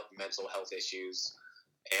about mental health issues,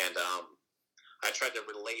 and I tried to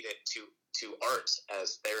relate it to art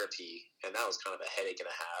as therapy, and that was kind of a headache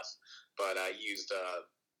and a half. But I used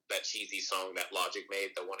that cheesy song that Logic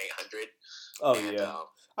made, the 1-800. Oh, and, yeah.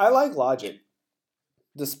 I like Logic.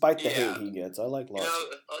 Despite the hate he gets, I like Logic.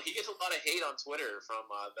 He gets a lot of hate on Twitter from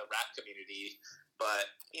the rap community, but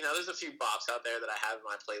there's a few bops out there that I have in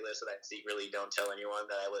my playlist that I secretly don't tell anyone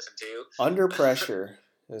that I listen to. Under Pressure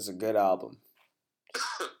is a good album.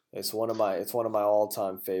 It's one of my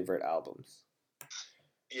all-time favorite albums.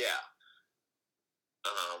 Yeah.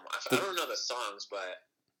 I don't know the songs, but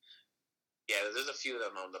yeah, there's a few of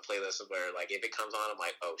them on the playlist where, like, if it comes on, I'm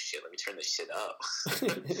like, oh, shit, let me turn this shit up.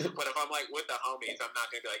 But if I'm, like, with the homies, I'm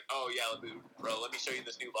not going to be like, oh, yeah, bro, let me show you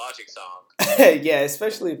this new Logic song. Yeah,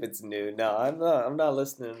 especially if it's new. No, I'm not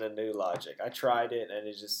listening to new Logic. I tried it, and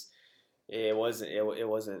it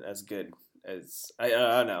wasn't as good as, I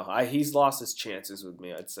don't know. He's lost his chances with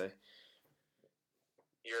me, I'd say.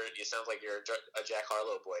 You sound like you're a Jack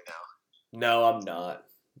Harlow boy now. No, I'm not.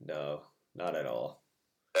 No, not at all.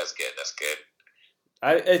 That's good.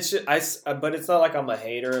 But it's not like I'm a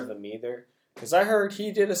hater of him either. Because I heard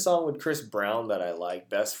he did a song with Chris Brown that I like,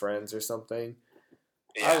 Best Friends or something.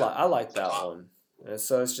 Yeah, I like that one. And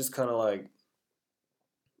so it's just kind of like,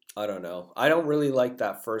 I don't know. I don't really like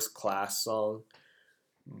that First Class song,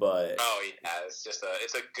 but oh yeah, it's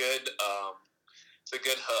a good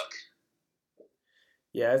hook.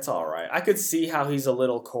 Yeah, it's all right. I could see how he's a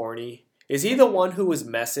little corny. Is he the one who was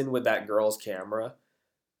messing with that girl's camera?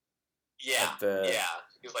 Yeah, At the yeah.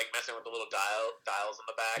 He was like messing with the little dials on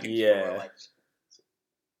the back, and people Yeah. were like,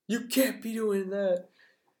 You can't be doing that.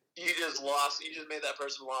 You just made that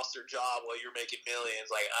person lost their job while you're making millions.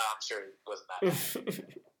 Like, I'm sure it wasn't that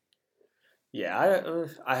bad. Yeah,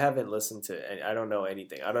 I haven't listened to any, I don't know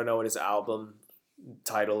anything. I don't know what his album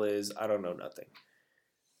title is. I don't know nothing.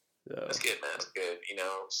 So. That's good, man. That's good. You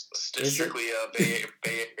know, it's Is strictly Bay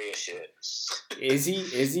Area shit. Is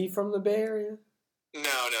he from the Bay Area? No,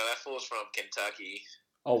 that fool's from Kentucky.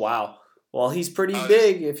 Oh wow. Well, he's pretty Oh,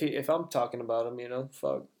 big. If I'm talking about him, you know,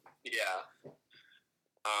 fuck. Yeah.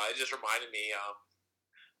 It just reminded me.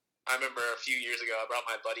 I remember a few years ago, I brought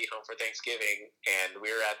my buddy home for Thanksgiving, and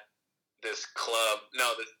we were at this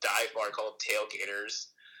dive bar called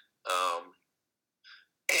Tailgaters.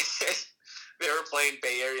 They were playing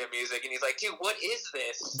Bay Area music, and he's like, "Dude, what is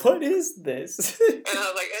this?" What is this? And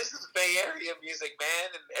I was like, "This is Bay Area music,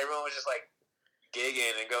 man." And everyone was just like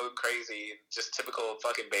gigging and going crazy, just typical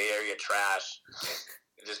fucking Bay Area trash.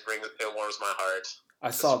 It warms my heart.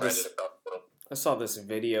 I saw this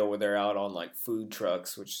video where they're out on like food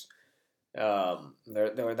trucks, which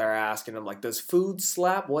they're asking them like, does food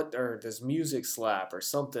slap? Or does music slap or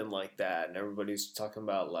something like that? And everybody's talking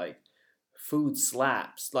about like food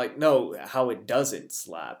slaps, like no, how it doesn't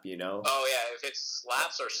slap, you know? Oh yeah, if it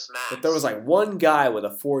slaps or smacks. But there was like one guy with a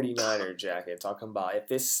 49er jacket talking about if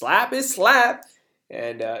this slap is slap,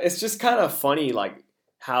 and it's just kind of funny like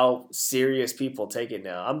how serious people take it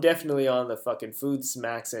now. I'm definitely on the fucking food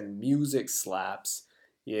smacks and music slaps,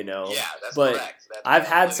 you know. Yeah, that's but correct. I've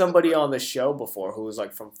had somebody on the show before who was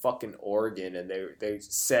like from fucking Oregon, and they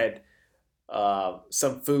said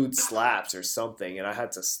some food slaps or something, and I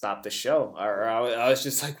had to stop the show. Or I was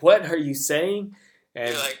just like, "What are you saying?" And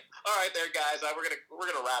you're like, "All right, there, guys. We're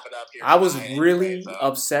gonna wrap it up here." I was really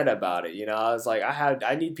upset about it. You know, I was like,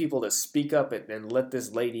 I need people to speak up and let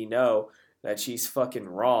this lady know that she's fucking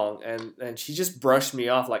wrong, and she just brushed me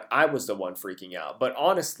off like I was the one freaking out. But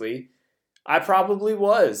honestly, I probably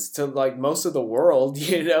was to like most of the world,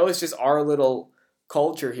 you know. It's just our little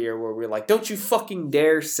culture here where we're like, don't you fucking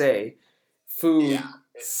dare say food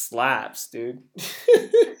slaps, dude.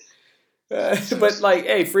 But like,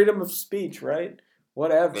 hey, freedom of speech, right?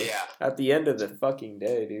 Whatever. Yeah. At the end of the fucking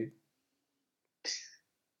day, dude.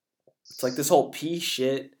 It's like this whole peace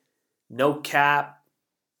shit, no cap,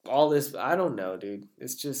 all this. I don't know, dude.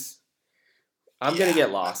 It's just, I'm gonna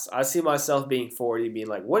get lost. I see myself being 40, being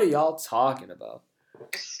like, what are y'all talking about?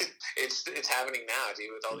 It's happening now, dude,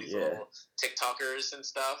 with all these little TikTokers and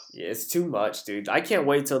stuff. Yeah, it's too much, dude. I can't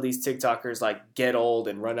wait till these TikTokers like get old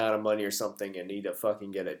and run out of money or something and need to fucking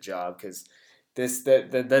get a job, because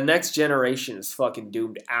the next generation is fucking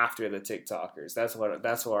doomed after the TikTokers.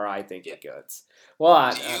 That's where I think it goes. Well,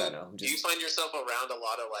 I don't know. Do you find yourself around a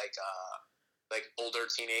lot of like older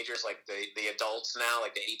teenagers, like the adults now,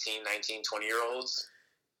 like the 18, 19, 20-year-olds?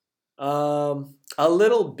 A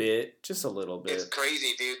little bit, just a little bit. It's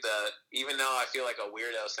crazy, dude. Even though I feel like a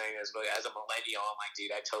weirdo saying this, but as a millennial, I'm like,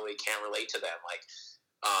 dude, I totally can't relate to them. Like,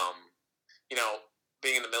 you know,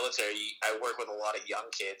 being in the military, I work with a lot of young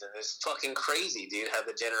kids, and it's fucking crazy, dude, how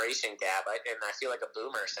the generation gap. And I feel like a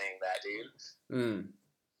boomer saying that, dude.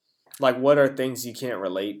 Like, what are things you can't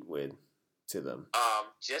relate with to them?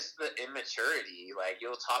 Just the immaturity. Like,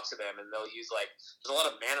 you'll talk to them, and they'll use there's a lot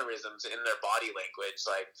of mannerisms in their body language.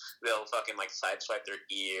 Like, they'll fucking sideswipe their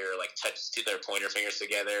ear, touch their pointer fingers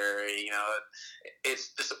together. You know,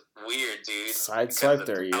 it's just weird, dude. Sideswipe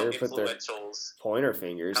their ear, put their pointer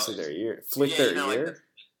fingers to their ear, flick their ear.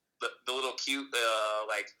 Like the little cute,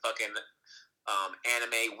 fucking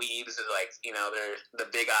anime weebs, they're the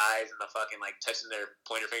big eyes and the fucking touching their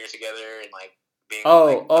pointer fingers together and being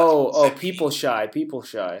people shy.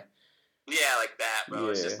 Yeah, like that, bro.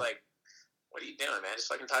 Yeah. It's just like, what are you doing, man? Just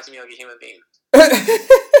fucking talk to me like a human being.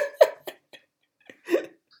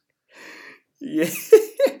 Yeah.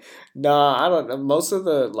 Nah, I don't know. Most of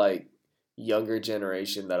the younger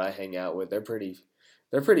generation that I hang out with, they're pretty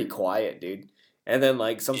quiet, dude. And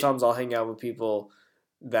then sometimes I'll hang out with people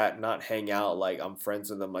that not hang out I'm friends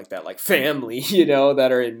with them like that, like family, you know,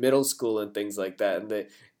 that are in middle school and things like that. And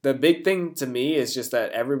the big thing to me is just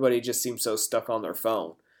that everybody just seems so stuck on their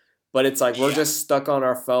phone. But it's we're just stuck on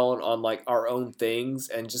our phone on our own things,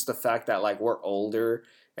 and just the fact that we're older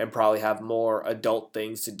and probably have more adult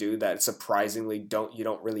things to do that surprisingly you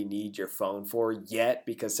don't really need your phone for yet,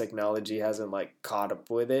 because technology hasn't caught up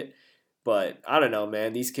with it. But I don't know,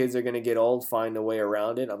 man. These kids are going to get old, find a way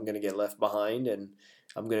around it. I'm going to get left behind, and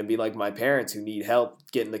I'm going to be like my parents who need help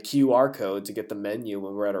getting the QR code to get the menu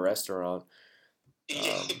when we're at a restaurant.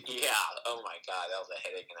 Yeah. Oh my god, that was a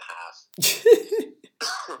headache and a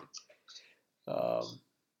half.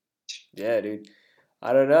 Yeah, dude.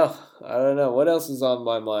 I don't know. What else is on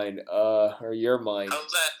my mind? Or your mind?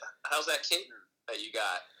 How's that kitten that you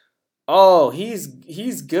got? Oh, he's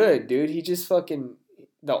good, dude. He just fucking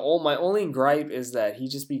my only gripe is that he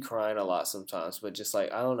just be crying a lot sometimes, but just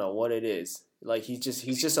like I don't know what it is. Like he's just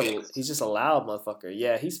a loud motherfucker.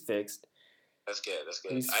 Yeah, he's fixed. That's good.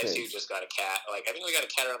 He's I too fixed. just got a cat. Like I think we got a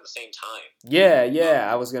cat around the same time. Yeah.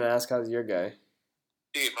 I was gonna ask how's your guy.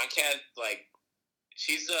 Dude, my cat, like,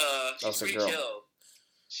 she's pretty girl. chill.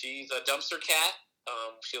 She's a dumpster cat.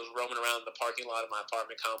 She was roaming around the parking lot of my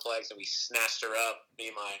apartment complex, and we snatched her up, me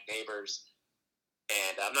and my neighbors.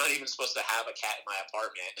 And I'm not even supposed to have a cat in my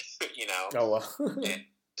apartment, you know. Oh well. And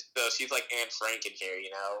so she's like Anne Frank in here,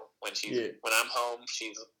 you know. When I'm home,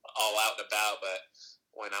 she's all out and about, but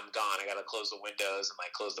when I'm gone, I gotta close the windows and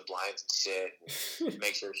like close the blinds and shit, and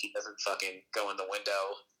make sure she doesn't fucking go in the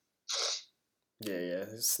window. Yeah,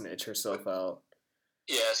 snitch herself out.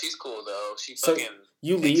 Yeah, she's cool though. So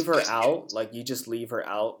you leave her out, like you just leave her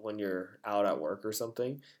out when you're out at work or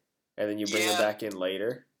something, and then you bring her back in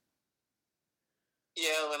later.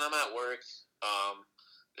 Yeah, when I'm at work,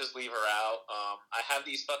 just leave her out. I have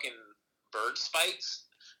these fucking bird spikes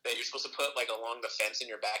that you're supposed to put like along the fence in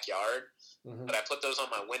your backyard, but I put those on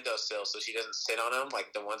my windowsill so she doesn't sit on them,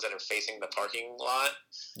 like the ones that are facing the parking lot.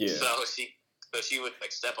 Yeah. So she would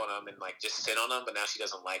like step on them and like just sit on them, but now she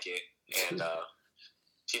doesn't like it, and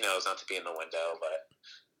she knows not to be in the window.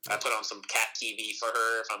 But I put on some cat TV for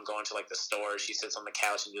her. If I'm going to like the store, she sits on the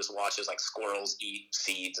couch and just watches like squirrels eat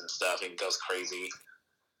seeds and stuff and goes crazy.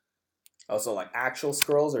 Also, like actual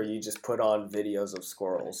squirrels, or you just put on videos of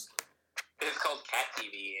squirrels? It's called Cat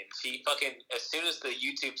TV, and she fucking, as soon as the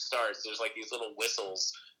YouTube starts, there's like these little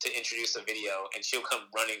whistles to introduce the video, and she'll come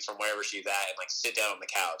running from wherever she's at and like sit down on the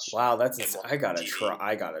couch. Wow, I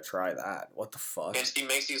gotta try that. What the fuck? And she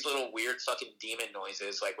makes these little weird fucking demon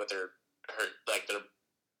noises, like with her like their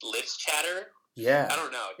lips chatter. Yeah. I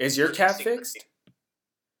don't know. Is your cat fixed?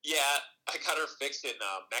 Yeah, I got her fixed in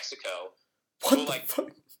Mexico. What the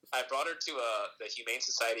fuck? I brought her to the Humane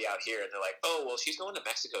Society out here, and they're like, "Oh, well, she's going to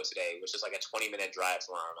Mexico today, which is like a 20-minute drive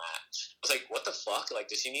from where I'm at." I was like, "What the fuck? Like,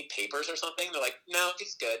 does she need papers or something?" They're like, "No,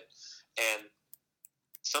 it's good." And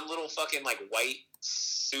some little fucking like white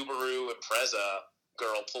Subaru Impreza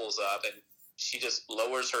girl pulls up, and she just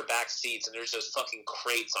lowers her back seats, and there's just fucking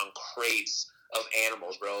crates on crates of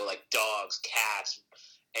animals, bro, like dogs, cats,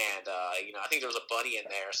 and I think there was a bunny in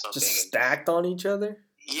there or something. Just stacked on each other?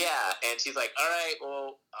 Yeah, and she's like, all right,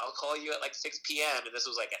 well, I'll call you at like 6 p.m. And this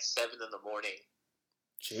was like at 7 in the morning.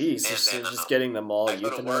 Jeez, so just getting them all euthanized. I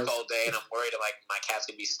go to work all day, and I'm worried like my cat's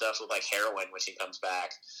going to be stuffed with like heroin when she comes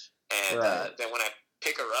back. And then when I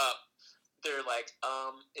pick her up, they're like,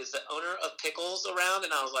 is the owner of Pickles around?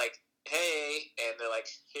 And I was like, hey. And they're like,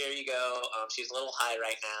 here you go. She's a little high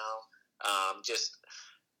right now.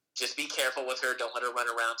 Just be careful with her. Don't let her run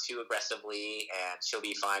around too aggressively, and she'll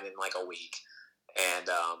be fine in like a week. And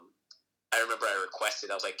I remember I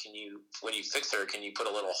requested, I was like, when you fix her, can you put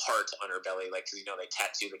a little heart on her belly? Like, because, they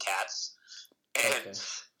tattoo the cats. And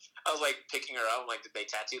I was like picking her up. I'm like, did they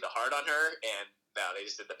tattoo the heart on her? And no, they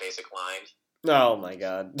just did the basic line. Oh, my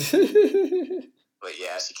God. But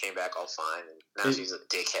yeah, she came back all fine. And now she's a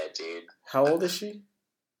dickhead, dude. How old is she?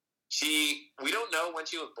 We don't know when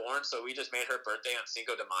she was born, so we just made her birthday on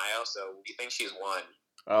Cinco de Mayo, so we think she's 1.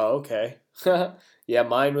 Oh, okay. Yeah,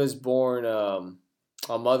 mine was born on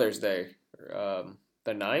Mother's Day. The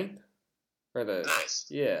 9th? Nice.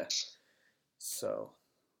 Yeah. So,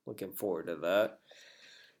 looking forward to that.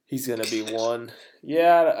 He's going to be 1.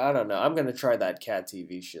 Yeah, I don't know. I'm going to try that cat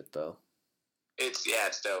TV shit, though. It's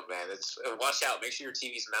dope, man. Watch out. Make sure your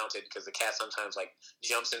TV's mounted, because the cat sometimes like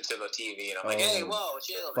jumps into the TV, and I'm like, hey, whoa,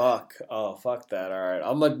 chill, man. Fuck that. All right,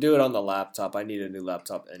 I'm gonna do it on the laptop. I need a new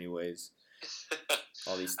laptop, anyways.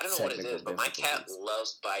 All these I don't know what it is, but my cat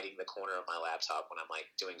loves biting the corner of my laptop when I'm like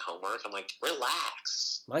doing homework. I'm like,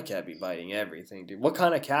 relax. My cat be biting everything, dude. What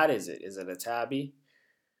kind of cat is it? Is it a tabby?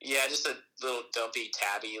 Yeah, just a little dumpy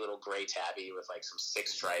tabby, little gray tabby with like some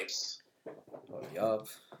 6 stripes. Oh, yup.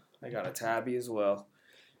 I got a tabby as well.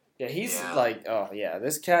 Yeah, like, oh yeah,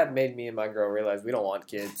 this cat made me and my girl realize we don't want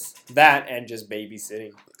kids. That and just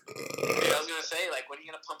babysitting. Dude, I was gonna say, like, when are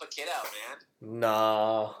you gonna pump a kid out, man?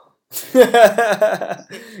 Nah.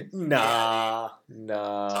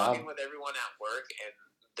 Nah. Talking with everyone at work, and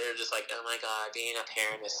they're just like, oh my god, being a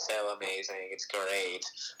parent is so amazing, it's great.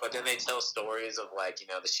 But then they tell stories of like, you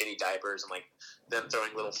know, the shitty diapers and like them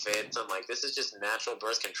throwing little fits. I'm like, this is just natural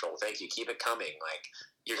birth control. Thank you, keep it coming. Like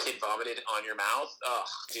your kid vomited on your mouth. Oh,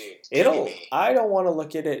 dude, It'll. me. I don't want to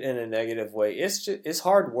look at it in a negative way. It's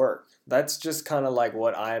hard work. That's just kind of like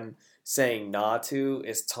what I'm saying not to.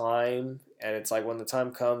 Is time, and it's like when the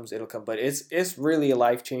time comes, it'll come. But it's really a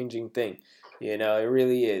life-changing thing. You know, it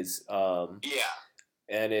really is. Yeah.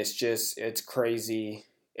 And it's crazy.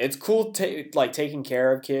 It's cool like taking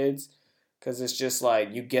care of kids because it's just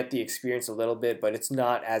like you get the experience a little bit, but it's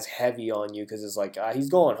not as heavy on you because it's like he's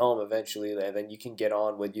going home eventually, and then you can get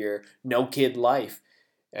on with your no kid life,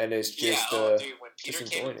 and it's just dude, when Peter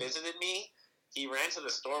just came and enjoying it. visited me, he ran to the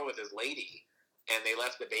store with his lady, and they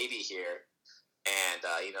left the baby here. And,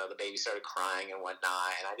 you know, the baby started crying and whatnot.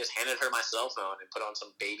 And I just handed her my cell phone and put on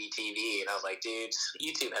some baby TV. And I was like, dude,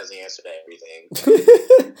 YouTube has the answer to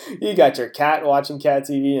everything. You got your cat watching cat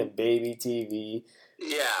TV and baby TV.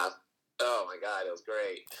 Yeah. Oh, my God. It was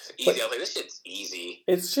great. It's easy. I was like, this shit's easy.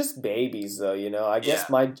 It's just babies, though, you know. I guess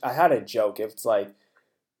Yeah. I had a joke. If it's like,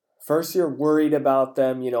 first you're worried about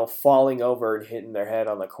them, you know, falling over and hitting their head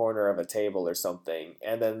on the corner of a table or something.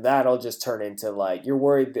 And then that'll just turn into, like, you're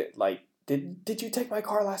worried that, like, Did you take my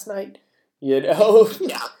car last night? You know?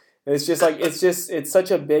 Yeah. It's just like, it's such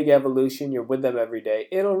a big evolution. You're with them every day.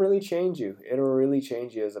 It'll really change you. It'll really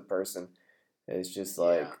change you as a person. It's just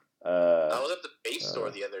like, I was at the vape store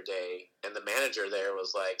the other day, and the manager there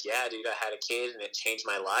was like, yeah, dude, I had a kid, and it changed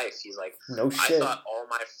my life. He's like, no shit. I thought all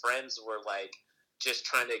my friends were, like, just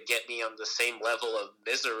trying to get me on the same level of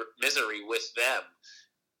misery with them.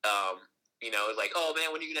 You know, like, oh man,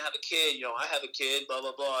 when are you gonna have a kid? You know, I have a kid, blah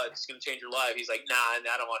blah blah. It's gonna change your life. He's like, nah,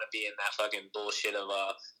 I don't want to be in that fucking bullshit of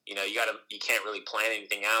you know, you can't really plan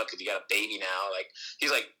anything out because you got a baby now. Like, he's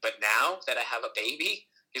like, but now that I have a baby,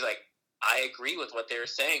 he's like, I agree with what they were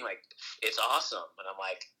saying. Like, it's awesome, and I'm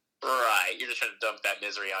like, right, you're just trying to dump that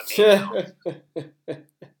misery on me now.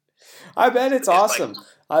 I bet it's awesome.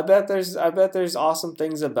 Like, I bet there's awesome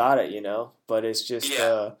things about it, you know. But it's just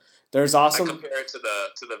there's awesome. I compare it to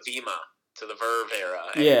the Vima. To the Verve era.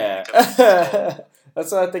 Yeah.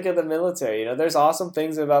 That's what I think of the military. You know, there's awesome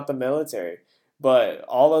things about the military, but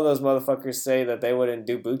all of those motherfuckers say that they wouldn't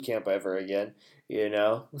do boot camp ever again. You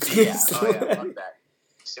know? Yeah. Oh yeah. Fuck that.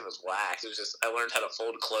 Shit was whack. It was just I learned how to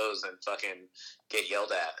fold clothes and fucking get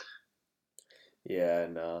yelled at. Yeah,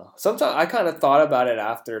 no. Sometimes I kind of thought about it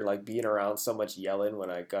after like being around so much yelling when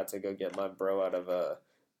I got to go get my bro out of a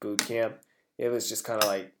boot camp. It was just kind of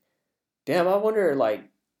like, damn, I wonder like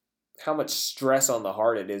how much stress on the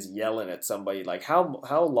heart it is yelling at somebody. Like how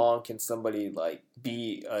long can somebody like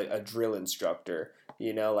be a drill instructor?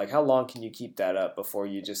 You know, like how long can you keep that up before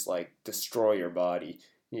you just like destroy your body?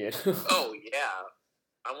 You know? Oh yeah.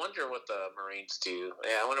 I wonder what the Marines do.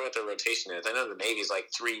 Yeah, I wonder what their rotation is. I know the Navy's like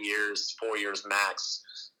 3 years, 4 years max,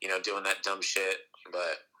 you know, doing that dumb shit.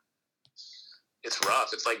 But it's rough.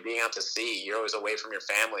 It's like being out to sea. You're always away from your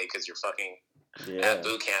family because you're fucking at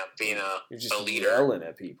boot camp being you're just a leader. Yelling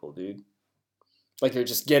at people, dude. Like you're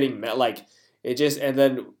just getting like it just, and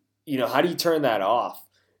then you know how do you turn that off?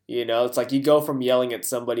 You know, it's like you go from yelling at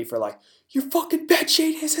somebody for like your fucking bed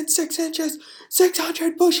sheet isn't 6 inches,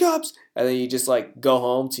 600 push-ups, and then you just like go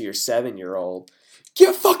home to your 7-year-old.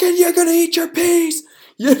 You're gonna eat your peas.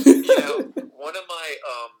 You know, one of my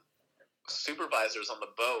supervisors on the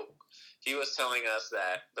boat, he was telling us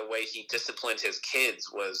that the way he disciplined his kids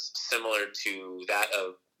was similar to that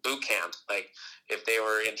of boot camp. Like, if they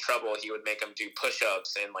were in trouble, he would make them do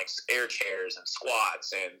push-ups and, like, air chairs and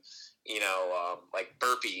squats and, you know, like,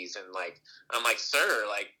 burpees. And, like, I'm like, sir,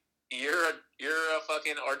 like, you're a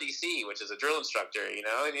fucking RDC, which is a drill instructor, you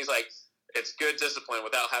know? And he's like, it's good discipline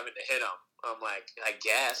without having to hit them. I'm like, I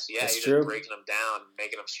guess. Yeah, That's you're true. just breaking them down,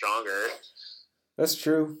 making them stronger. That's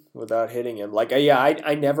true. Without hitting him, like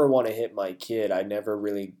I never want to hit my kid. I never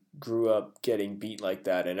really grew up getting beat like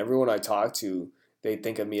that, and everyone I talk to, they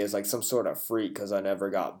think of me as like some sort of freak because I never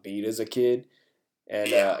got beat as a kid. And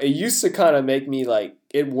it used to kind of make me like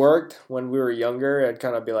it worked when we were younger. I'd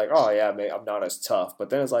kind of be like, oh yeah, I'm not as tough. But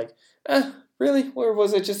then it's like, really? Or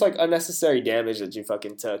was it just like unnecessary damage that you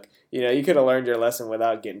fucking took? You know, you could have learned your lesson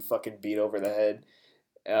without getting fucking beat over the head.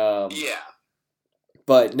 Yeah.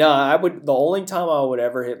 But no, the only time I would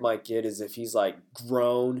ever hit my kid is if he's like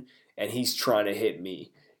grown and he's trying to hit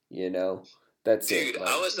me, you know? That's it. Dude, like,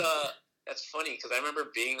 I was, that's funny because I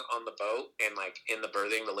remember being on the boat and like in the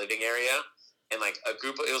berthing, the living area, and like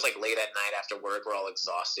it was like late at night after work, we're all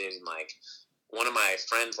exhausted, and like one of my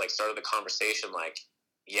friends like started the conversation like,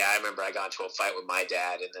 yeah, I remember I got into a fight with my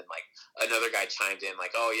dad, and then like another guy chimed in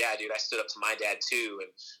like, oh yeah, dude, I stood up to my dad too, and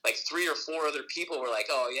like 3 or 4 other people were like,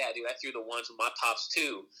 oh yeah, dude, I threw the ones with my pops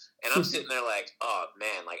too, and I'm sitting there like, oh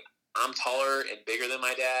man, like I'm taller and bigger than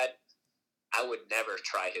my dad. I would never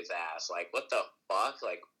try his ass. Like, what the fuck?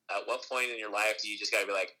 Like, at what point in your life do you just gotta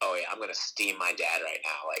be like, oh yeah, I'm gonna steam my dad right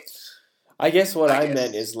now? Like, I guess what I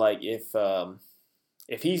meant is like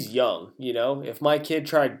if he's young, you know, if my kid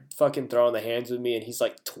tried fucking throwing the hands with me and he's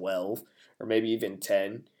like 12 or maybe even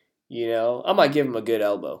 10, you know, I might give him a good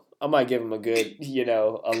elbow. I might give him a good, you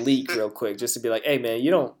know, a leak real quick just to be like, hey man,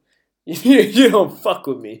 you don't you don't fuck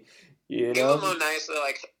with me, you give know. him a nice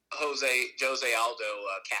like Jose Aldo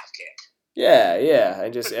calf kick. Yeah,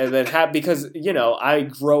 and then have because you know I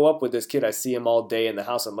grow up with this kid. I see him all day in the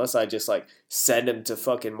house, unless I just like send him to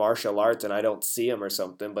fucking martial arts and I don't see him or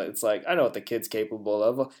something. But it's like I know what the kid's capable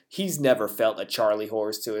of. He's never felt a Charlie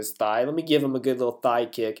horse to his thigh. Let me give him a good little thigh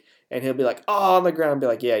kick, and he'll be like, oh, on the ground, be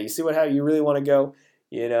like, yeah, you see how you really want to go,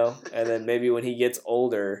 you know. And then maybe when he gets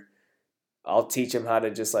older, I'll teach him how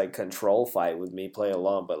to just like control fight with me, play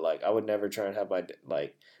along. But like I would never try and have my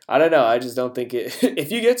like. I don't know. I just don't think it.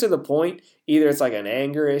 If you get to the point, either it's like an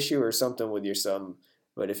anger issue or something with your son.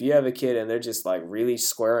 But if you have a kid and they're just like really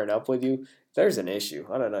squaring up with you, there's an issue.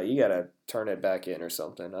 I don't know. You gotta turn it back in or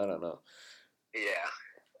something. I don't know. Yeah.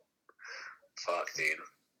 Fuck, dude.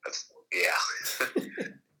 Yeah.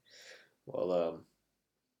 Well,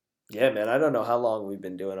 yeah, man. I don't know how long we've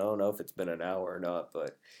been doing. I don't know if it's been an hour or not,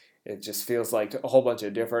 but it just feels like a whole bunch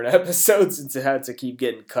of different episodes since it had to keep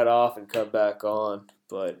getting cut off and cut back on.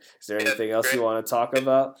 But is there anything else you want to talk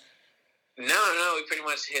about? No, we pretty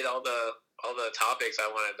much hit all the topics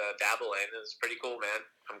I wanted to dabble in. It was pretty cool, man.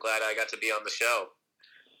 I'm glad I got to be on the show.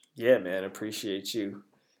 Yeah, man, appreciate you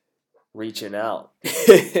reaching out.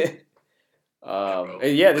 Yeah,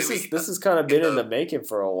 this has kind of been in the making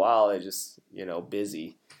for a while. I just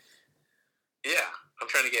busy. Yeah, I'm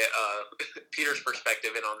trying to get Peter's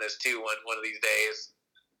perspective in on this too. One of these days.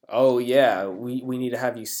 Oh yeah, we need to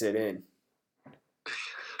have you sit in.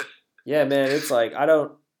 Yeah, man, it's like I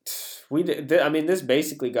mean, this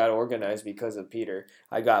basically got organized because of Peter.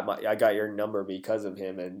 I got your number because of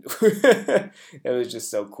him, and it was just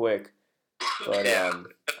so quick. But yeah.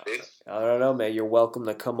 I don't know, man. You're welcome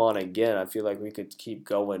to come on again. I feel like we could keep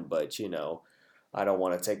going, but I don't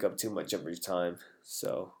want to take up too much of your time.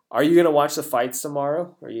 So, are you gonna watch the fights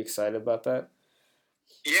tomorrow? Are you excited about that?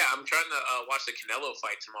 Yeah, I'm trying to watch the Canelo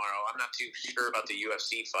fight tomorrow. I'm not too sure about the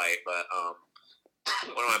UFC fight, but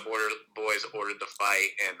one of my boys ordered the fight,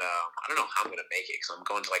 and I don't know how I'm going to make it because I'm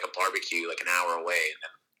going to like a barbecue like an hour away, and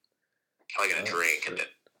then probably going to drink and then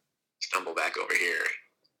stumble back over here.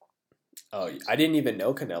 Oh, I didn't even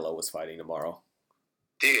know Canelo was fighting tomorrow.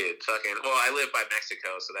 Dude, well, I live by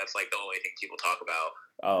Mexico, so that's like the only thing people talk about.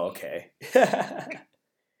 Oh, okay.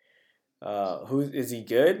 Who is he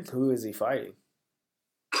good? Who is he fighting?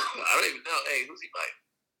 I don't even know. Hey, who's he fighting?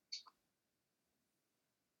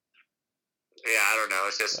 Yeah, I don't know.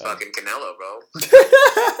 It's just fucking Canelo,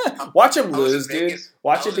 bro. Watch him lose, dude.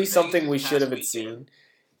 Watch it be something we should have seen.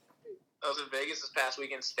 I was in Vegas this past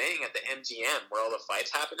weekend staying at the MGM where all the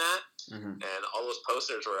fights happen at, and all those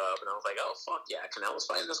posters were up, and I was like, oh, fuck yeah, Canelo's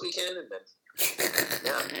fighting this weekend, and then,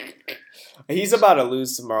 yeah. He's about to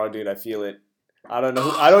lose tomorrow, dude. I feel it. I don't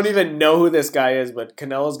know. I don't even know who this guy is, but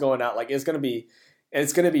Canelo's going out. Like, it's gonna be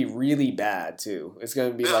really bad, too. It's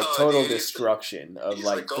gonna be like total destruction of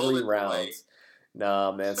like 3 rounds.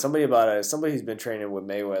 Nah, man. Somebody's been training with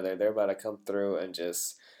Mayweather. They're about to come through and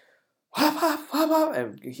just whop, whop, whop, whop,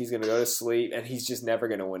 and he's gonna go to sleep, and he's just never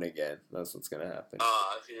gonna win again. That's what's gonna happen.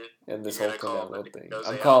 And this whole Canelo thing,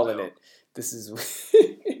 I'm calling it. This is,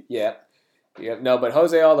 yeah. No, but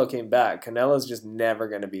Jose Aldo came back. Canelo's just never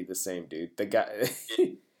gonna be the same, dude. The guy.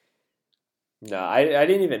 No, I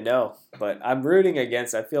didn't even know, but I'm rooting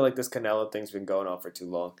against. I feel like this Canelo thing's been going on for too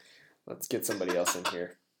long. Let's get somebody else in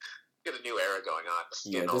here. Get a new era going on.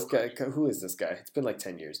 Yeah, this guy. Who is this guy? It's been like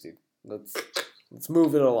 10 years, dude. Let's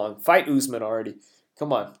move it along. Fight Usman already.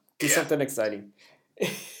 Come on, do something exciting.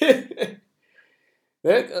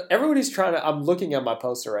 Everybody's trying to. I'm looking at my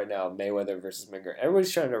poster right now, Mayweather versus McGregor.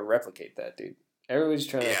 Everybody's trying to replicate that, dude. Everybody's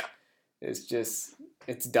trying to. It's just,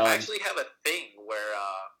 it's done. I actually have a thing where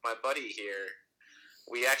my buddy here,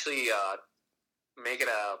 we actually make it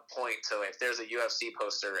a point to, if there's a UFC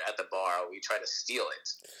poster at the bar, we try to steal it.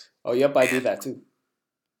 Oh, yep, I do that too.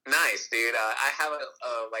 Nice, dude. I have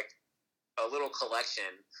a little collection.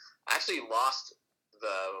 I actually lost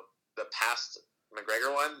the past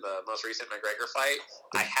McGregor one, the most recent McGregor fight.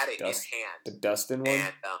 I had it in hand. The Dustin one?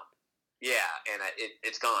 And, yeah, and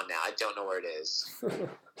it's gone now. I don't know where it is.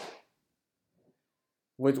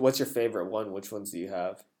 What's your favorite one? Which ones do you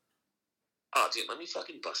have? Oh, dude, let me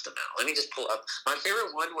fucking bust them out. Let me just pull up. My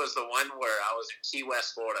favorite one was the one where I was in Key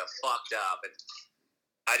West, Florida, fucked up, and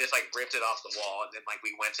I just like ripped it off the wall, and then like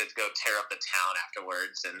we went to go tear up the town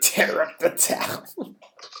afterwards, and Tear up the town.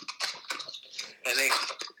 and then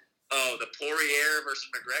the Poirier versus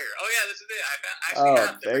McGregor. Oh yeah, this is it. I Oh, actually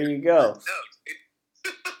have there you go.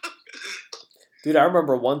 No, Dude, I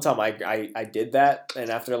remember one time I did that, and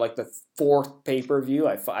after like the fourth pay-per-view,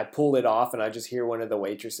 I pulled it off, and I just hear one of the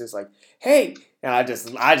waitresses like, "Hey," and I just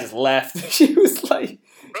left. She was like,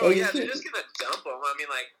 bro, yeah, they're just gonna dump them. I mean,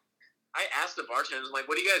 like, I asked the bartenders, I'm like,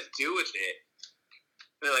 "What do you guys do with it?"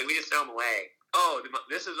 And they're like, "We just throw them away." Oh,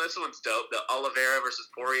 this one's dope. The Oliveira versus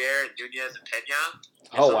Poirier and Nunez and Pena.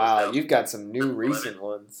 "Oh wow, you've got some new recent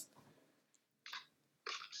ones."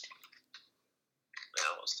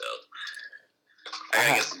 That was dope. I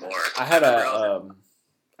gotta get some more. I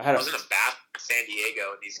was in a bath in San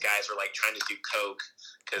Diego, and these guys were like trying to do coke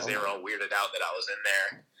because they were all weirded out that I was in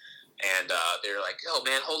there, and they were like, "Yo,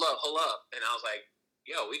 man, hold up," and I was like,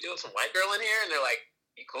 "Yo, we doing some white girl in here?" And they're like,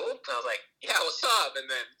 "You cool?" And I was like, "Yeah, what's up?" And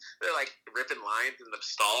then they're like ripping lines in the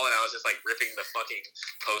stall, and I was just like ripping the fucking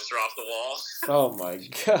poster off the wall. Oh my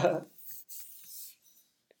god.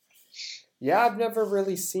 Yeah, I've never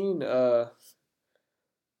really seen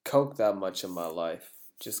coke that much in my life.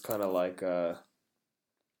 Just kind of like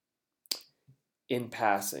in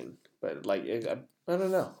passing, but like I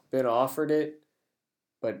don't know. Been offered it,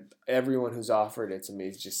 but everyone who's offered it to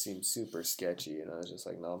me just seems super sketchy, and I was just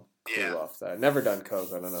like, no, I'm cool off that. Never done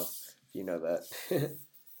coke. I don't know if you know that.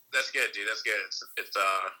 That's good, dude. That's good. It's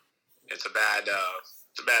a bad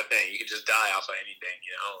thing. You could just die off of anything,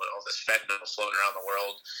 you know. All this fentanyl floating around the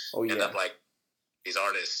world. Oh yeah. End up like these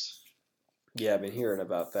artists. Yeah, I've been hearing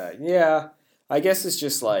about that. Yeah, I guess it's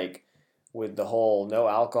just like with the whole no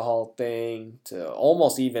alcohol thing to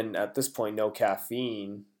almost even at this point no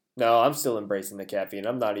caffeine. No, I'm still embracing the caffeine.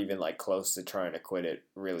 I'm not even like close to trying to quit it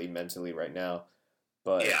really mentally right now.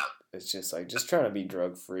 But yeah. It's just like just trying to be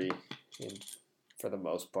drug free for the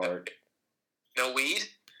most part. No weed?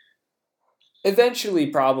 Eventually,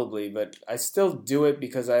 probably, but I still do it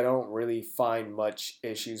because I don't really find much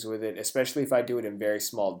issues with it, especially if I do it in very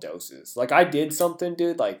small doses. Like, I did something,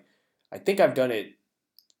 dude, like, I think I've done it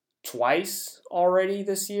twice already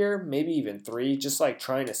this year, maybe even 3, just, like,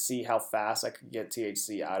 trying to see how fast I could get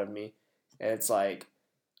THC out of me, and it's, like,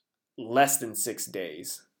 less than 6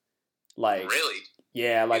 days. Like, really?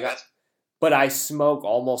 Yeah, like, but I smoke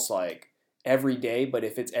almost, like, every day, but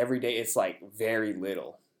if it's every day, it's, like, very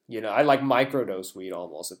little. You know, I like microdose weed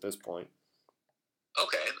almost at this point.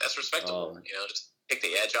 Okay, that's respectable. Just take the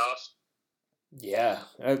edge off. Yeah,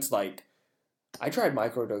 it's like I tried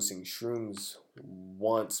microdosing shrooms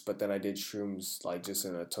once, but then I did shrooms like just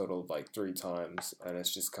in a total of like 3 times, and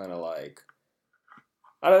it's just kind of like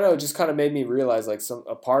I don't know, it just kind of made me realize like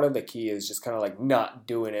a part of the key is just kind of like not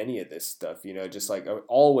doing any of this stuff, just like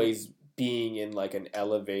always being in like an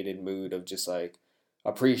elevated mood of just like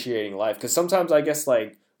appreciating life. Because sometimes I guess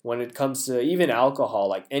like when it comes to even alcohol,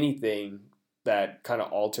 like anything that kind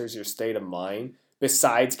of alters your state of mind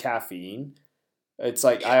besides caffeine, it's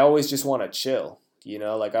like I always just want to chill,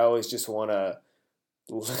 like I always just want to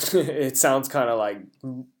it sounds kind of like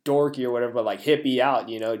dorky or whatever, but like hippie out,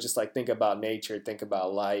 just like think about nature, think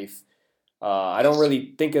about life. I don't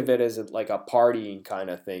really think of it as like a partying kind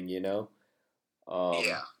of thing, and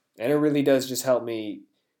it really does just help me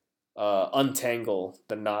untangle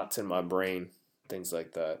the knots in my brain, things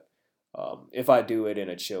like that. If I do it in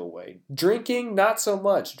a chill way. Drinking, not so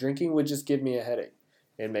much. Drinking would just give me a headache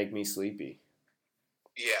and make me sleepy.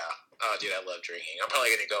 Yeah. Oh, dude, I love drinking. I'm probably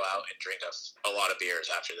going to go out and drink a lot of beers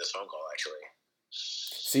after this phone call, actually.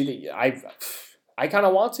 See, I kind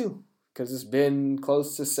of want to, because it's been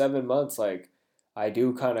close to 7 months. Like, I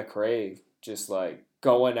do kind of crave just, like,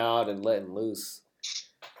 going out and letting loose.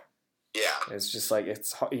 Yeah. It's just like,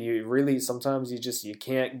 you really, sometimes you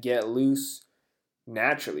can't get loose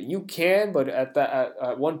naturally. You can, but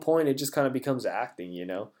at one point it just kind of becomes acting,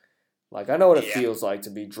 Like, I know what it feels like to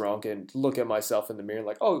be drunk and look at myself in the mirror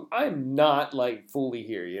like, oh, I'm not, like, fully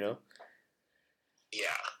here, Yeah.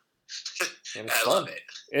 And it's I fun. love it.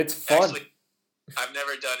 It's fun. Actually, I've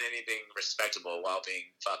never done anything respectable while being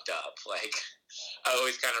fucked up. Like, I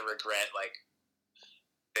always kind of regret, like,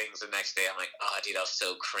 things the next day. I'm like, oh, dude, I was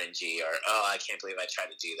so cringy, or, oh, I can't believe I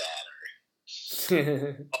tried to do that,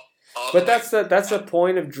 or... But that's the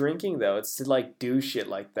point of drinking, though. It's to, like, do shit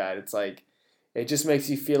like that. It's like, it just makes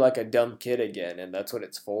you feel like a dumb kid again, and that's what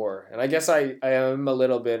it's for. And I guess I am a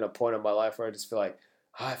little bit in a point in my life where I just feel like,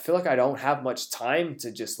 I feel like I don't have much time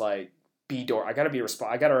to just, like, be door. I gotta be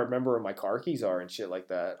I gotta remember where my car keys are and shit like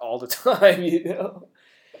that all the time. You know.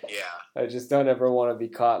 Yeah. I just don't ever want to be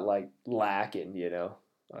caught like lacking. You know.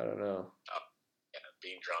 I don't know.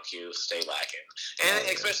 Being drunk, you stay lacking,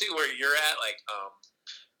 and especially where you're at, like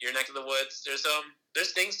your neck of the woods.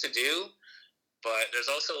 There's things to do, but there's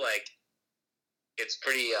also like it's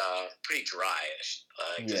pretty dryish.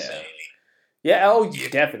 To say. Yeah. Oh,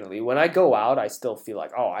 definitely. When I go out, I still feel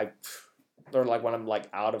like or like when I'm like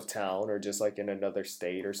out of town or just like in another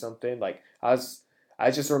state or something. Like I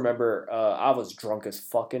just remember I was drunk as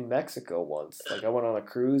fuck in Mexico once. Like I went on a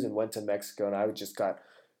cruise and went to Mexico and I just got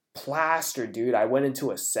plastered, dude. I went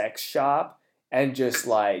into a sex shop and just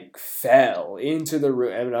like fell into the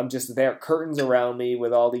room. I mean, I'm just there, curtains around me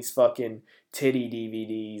with all these fucking titty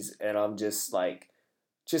DVDs, and I'm just like,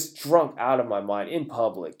 just drunk out of my mind in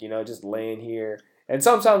public, you know, just laying here. And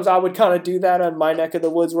sometimes I would kind of do that on my neck of the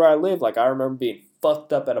woods where I live. Like I remember being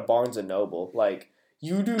fucked up at a Barnes and Noble. Like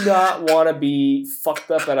you do not want to be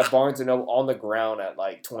fucked up at a Barnes and Noble on the ground at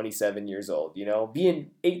like 27 years old, you know,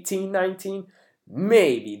 being 18, 19.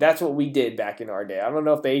 Maybe that's what we did back in our day. I don't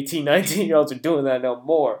know if the 18, 19-year-olds are doing that no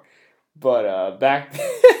more, but back then.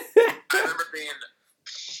 I remember being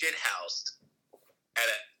shithoused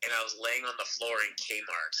and I was laying on the floor in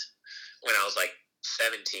Kmart when I was like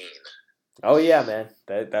 17. Oh yeah, man.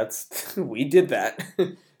 That's we did that. Yeah.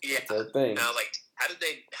 That's our thing. And I was like, how did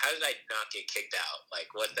I not get kicked out? Like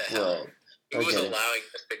what the hell? Right. Who was allowing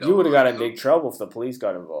this to go You would have got on? in big trouble if the police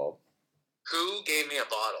got involved. Who gave me a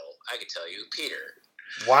bottle? I could tell you, Peter.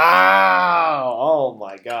 Wow! Oh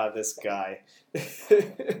my God, this guy.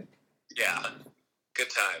 Yeah, good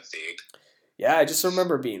times, dude. Yeah, I just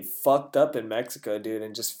remember being fucked up in Mexico, dude,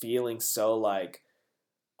 and just feeling so like,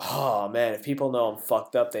 oh man, if people know I'm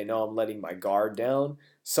fucked up, they know I'm letting my guard down.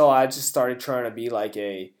 So I just started trying to be like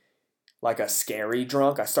a scary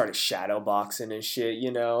drunk. I started shadow boxing and shit,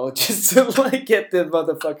 you know, just to like get the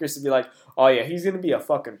motherfuckers to be like, oh yeah, he's gonna be a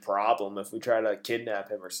fucking problem if we try to kidnap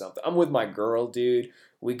him or something. I'm with my girl, dude.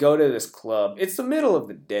 We go to this club. It's the middle of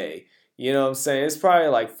the day. You know what I'm saying? It's probably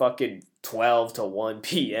like fucking 12 to 1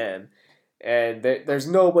 p.m. And there's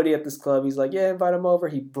nobody at this club. He's like, yeah, invite him over.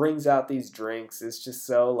 He brings out these drinks. It's just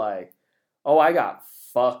so like, oh, I got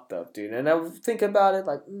fucked up, dude. And I think about it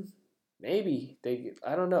like, maybe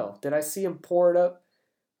I don't know. Did I see him pour it up?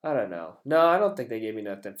 I don't know. No, I don't think they gave me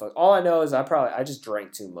nothing. All I know is I just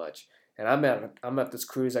drank too much. And I'm at this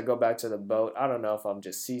cruise. I go back to the boat. I don't know if I'm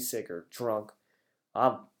just seasick or drunk.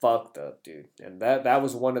 I'm fucked up, dude. And that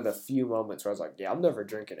was one of the few moments where I was like, yeah, I'm never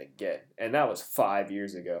drinking again. And that was 5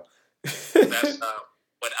 years ago. That's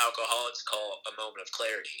what alcoholics call a moment of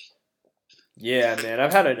clarity. Yeah, man,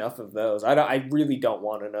 I've had enough of those. I really don't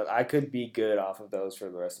want another. I could be good off of those for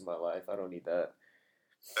the rest of my life. I don't need that.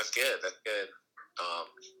 That's good.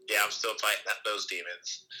 Yeah, I'm still fighting those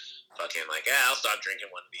demons. Fucking like, yeah, I'll stop drinking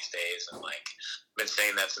one of these days. And like, been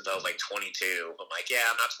saying that since I was like 22. I'm like, yeah,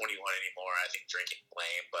 I'm not 21 anymore. I think drinking's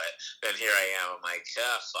lame. But then here I am. I'm like,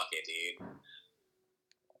 fuck it, dude.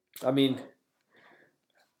 I mean,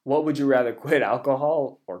 what would you rather quit,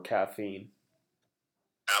 alcohol or caffeine?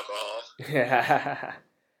 Alcohol. Yeah.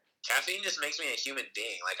 Caffeine just makes me a human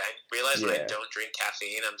being. Like, I realize when I don't drink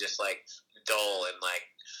caffeine, I'm just like dull and like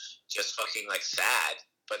just fucking like sad.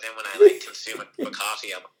 But then when I like consume a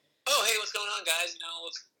coffee, I'm like, oh, hey, what's going on, guys? You know,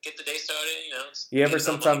 let's get the day started. You know. You ever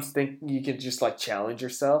sometimes think you could just like challenge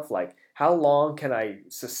yourself? Like, how long can I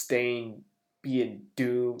sustain being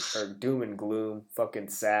doom and gloom, fucking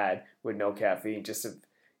sad with no caffeine? Just to,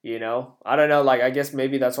 you know, I don't know. Like, I guess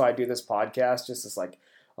maybe that's why I do this podcast. Just as like,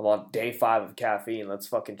 I'm on day 5 of caffeine. Let's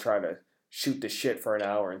fucking try to shoot the shit for an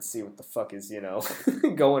hour and see what the fuck is, you know,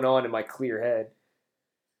 going on in my clear head.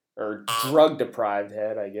 Or drug deprived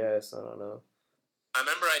head, I guess. I don't know. I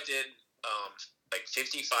remember I did like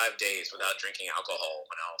 55 days without drinking alcohol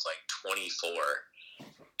when I was like 24,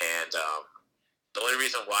 and the only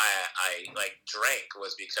reason why I like drank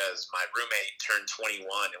was because my roommate turned 21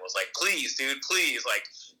 and was like, "Please, dude, please, like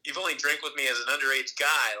you've only drank with me as an underage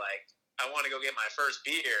guy. Like I want to go get my first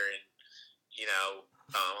beer," and you know.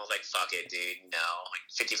 I was like, fuck it, dude. No, like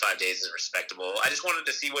 55 days is respectable. I just wanted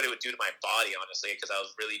to see what it would do to my body, honestly, because I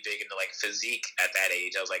was really big into like physique at that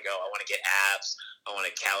age. I was like, oh, I want to get abs. I want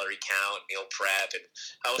to calorie count, meal prep. And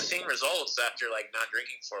I was seeing results after like not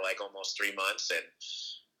drinking for like almost 3 months. And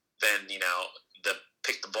then, you know,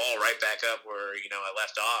 pick the ball right back up where, you know, I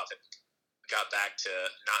left off and got back to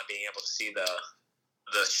not being able to see the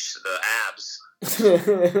abs.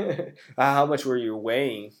 How much were you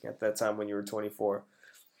weighing at that time when you were 24?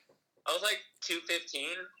 I was like 215.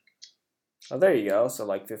 Oh, there you go. So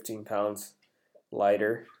like 15 pounds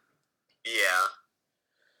lighter.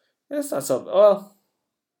 Yeah. It's not so well.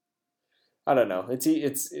 I don't know.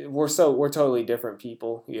 We're totally different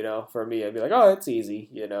people, you know. For me, I'd be like, oh, it's easy,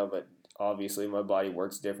 you know. But obviously, my body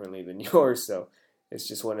works differently than yours, so it's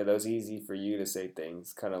just one of those easy for you to say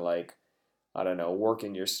things, kind of like I don't know,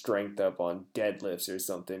 working your strength up on deadlifts or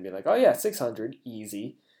something. Be like, oh yeah, 600,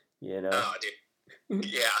 easy, you know. Oh, dude.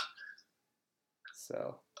 Yeah.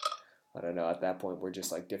 So I don't know. At that point, we're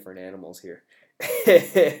just like different animals here. Dabbled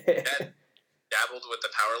with the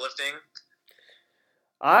powerlifting.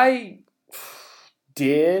 I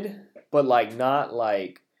did, but like not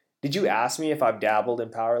like. Did you ask me if I've dabbled in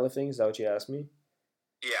powerlifting? Is that what you asked me?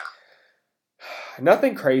 Yeah.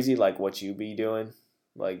 Nothing crazy like what you be doing.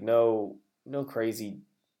 Like no crazy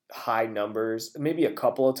high numbers. Maybe a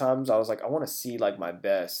couple of times I was like, I want to see like my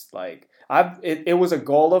best. Like it was a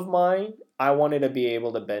goal of mine. I wanted to be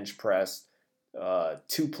able to bench press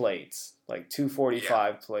 2 plates, like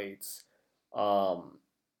 245 plates. And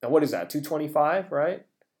what is that? 225, right?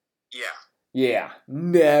 Yeah. Yeah,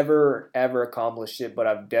 never ever accomplished it, but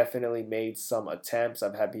I've definitely made some attempts.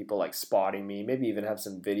 I've had people like spotting me, maybe even have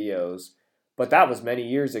some videos, but that was many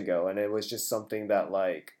years ago, and it was just something that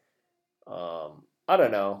like, I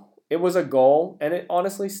don't know. It was a goal, and it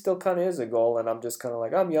honestly still kind of is a goal, and I'm just kind of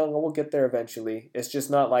like, I'm young, and we'll get there eventually. It's just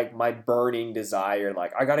not like my burning desire,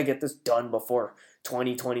 like I gotta get this done before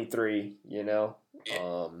 2023, you know.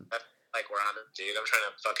 Yeah. Like where I'm at, dude. I'm trying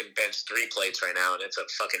to fucking bench 3 plates right now, and it's a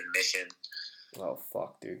fucking mission. Oh,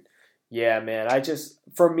 fuck, dude. Yeah, man.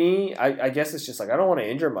 For me, I guess it's just like, I don't want to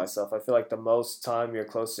injure myself. I feel like the most time you're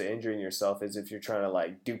close to injuring yourself is if you're trying to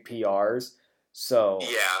like do PRs. So,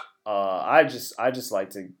 Yeah. I just like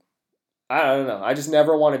to, I don't know. I just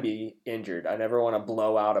never want to be injured. I never want to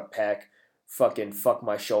blow out a pec, fucking fuck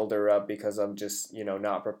my shoulder up because I'm just,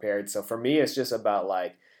 not prepared. So for me, it's just about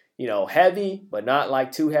like, heavy, but not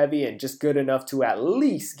like too heavy and just good enough to at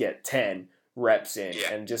least get 10 reps in,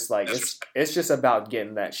 and just like it's just about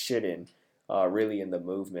getting that shit in, really in the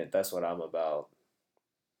movement. That's what I'm about.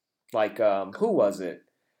 Like, who was it?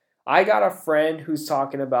 I got a friend who's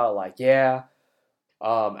talking about like, yeah,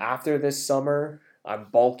 after this summer,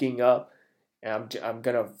 I'm bulking up, and I'm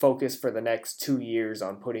gonna focus for the next 2 years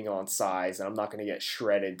on putting on size, and I'm not gonna get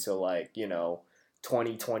shredded till like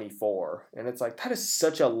 2024. And it's like that is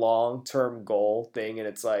such a long term goal thing, and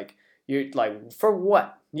it's like you're like, for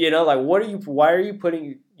what? Like why are you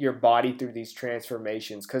putting your body through these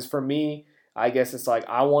transformations? Because for me, I guess it's like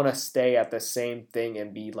I want to stay at the same thing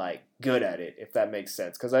and be like good at it, if that makes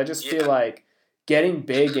sense. Because I just feel like getting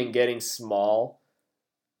big and getting small,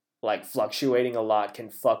 like fluctuating a lot, can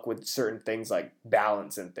fuck with certain things like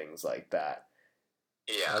balance and things like that.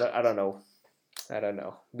 Yeah. I don't know.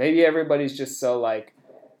 Maybe everybody's just so like,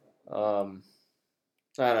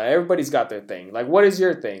 I don't know. Everybody's got their thing. Like, what is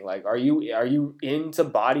your thing? Like, are you into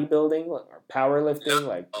bodybuilding or powerlifting? No.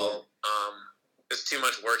 Like, There's too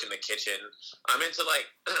much work in the kitchen. I'm into like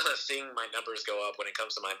seeing my numbers go up when it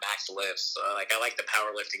comes to my max lifts. Like, I like the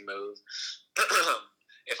powerlifting move.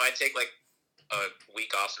 If I take like a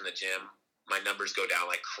week off from the gym, my numbers go down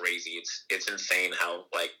like crazy. It's insane how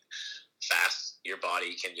like fast your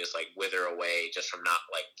body can just like wither away just from not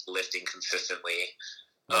like lifting consistently.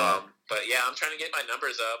 But yeah, I'm trying to get my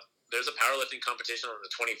numbers up. There's a powerlifting competition on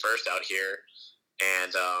the 21st out here,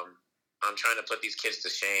 and I'm trying to put these kids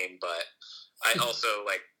to shame. But I also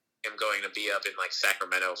like am going to be up in like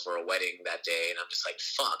Sacramento for a wedding that day, and I'm just like,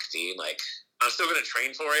 fuck, dude. Like, I'm still gonna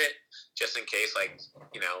train for it just in case, like,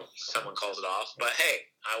 someone calls it off. But hey,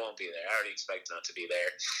 I won't be there. I already expect not to be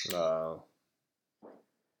there.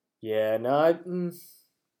 Yeah, no, I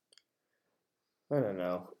don't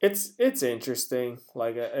know. It's interesting.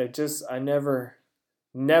 Like, I never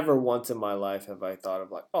once in my life have I thought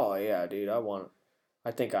of like, oh yeah, dude, I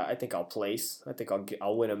think I'll place. I think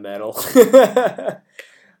I'll win a medal.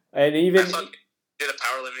 And even I did a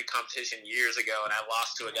powerlifting competition years ago, and I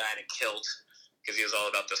lost to a guy in a kilt because he was all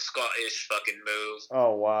about the Scottish fucking move.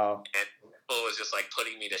 Oh wow! And people was just like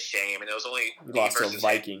putting me to shame, and it was only you lost to a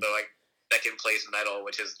Viking. Him, so like second place medal,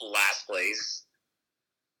 which is last place.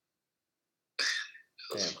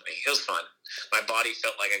 It was funny. It was fun. My body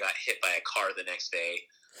felt like I got hit by a car the next day.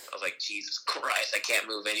 I was like, Jesus Christ, I can't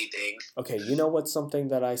move anything. Okay, you know what's something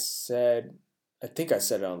that I said? I think I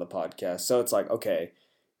said it on the podcast. So it's like, okay,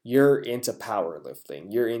 you're into powerlifting.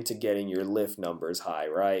 You're into getting your lift numbers high,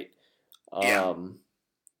 right? Yeah.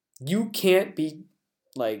 You can't be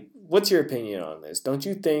like, what's your opinion on this? Don't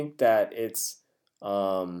you think that it's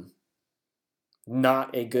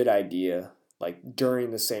not a good idea, like during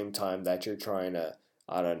the same time that you're trying to,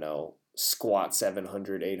 I don't know, squat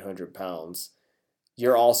 700, 800 pounds,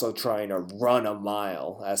 you're also trying to run a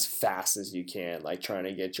mile as fast as you can, like trying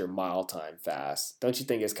to get your mile time fast. Don't you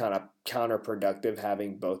think it's kind of counterproductive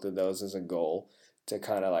having both of those as a goal to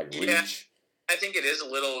kind of like Yeah, reach? I think it is a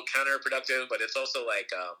little counterproductive, but it's also like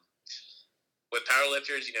with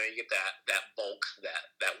powerlifters, you know, you get that bulk,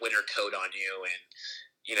 that winter coat on you, and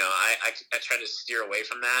you know, I try to steer away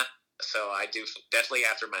from that. So I do definitely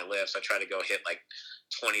after my lifts, I try to go hit like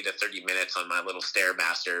 20 to 30 minutes on my little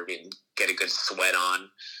Stairmaster and get a good sweat on.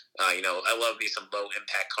 You know, I love me some low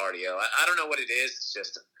impact cardio. I don't know what it is. It's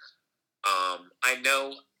just I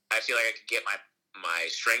know I feel like I could get my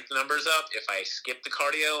strength numbers up if I skip the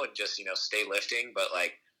cardio and just, you know, stay lifting. But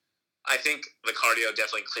like I think the cardio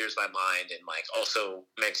definitely clears my mind and like also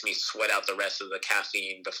makes me sweat out the rest of the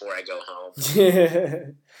caffeine before I go home.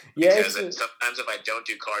 Yeah, Because sometimes if I don't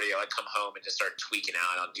do cardio, I come home and just start tweaking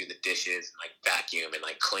out. I'll do the dishes and like vacuum and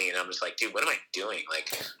like clean. I'm just like, dude, what am I doing?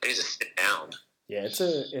 Like, I need to sit down. yeah,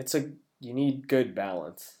 you need good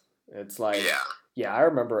balance. It's like, Yeah. yeah, I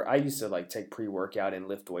remember I used to like take pre-workout and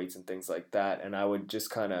lift weights and things like that, and I would just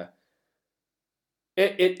kind of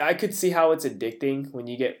I could see how it's addicting when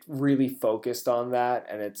you get really focused on that,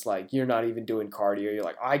 and it's like you're not even doing cardio. You're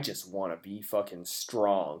like, I just want to be fucking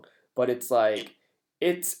strong, but it's like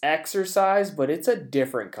it's exercise, but it's a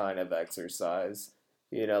different kind of exercise.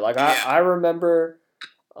 You know, like I remember,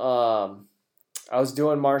 I was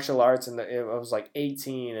doing martial arts, and I was like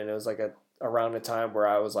 18, and it was like around the time where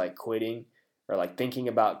I was like quitting or like thinking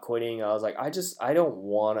about quitting. I was like, I don't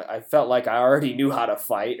want to. I felt like I already knew how to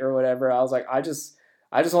fight or whatever. I was like, I just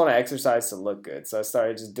want to exercise to look good. So I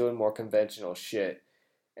started just doing more conventional shit.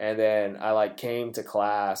 And then I like came to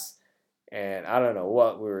class and I don't know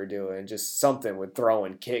what we were doing, just something with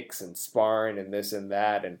throwing kicks and sparring and this and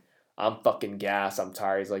that. And I'm fucking gassed. I'm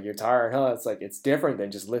tired. He's like, you're tired, huh? It's like, it's different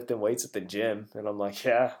than just lifting weights at the gym. And I'm like,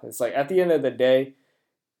 yeah. It's like at the end of the day,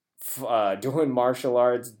 doing martial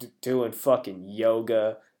arts, doing fucking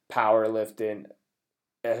yoga, powerlifting,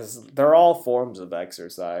 as they're all forms of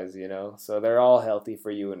exercise, you know, so they're all healthy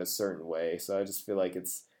for you in a certain way. So I just feel like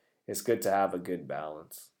it's good to have a good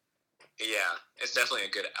balance. Yeah, it's definitely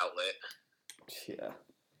a good outlet. Yeah,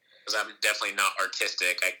 because I'm definitely not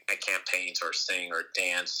artistic. I can't paint or sing or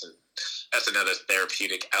dance, and that's another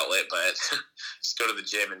therapeutic outlet. But just go to the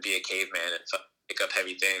gym and be a caveman and pick up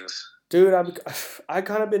heavy things. dude, I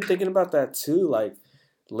kind of been thinking about that too, like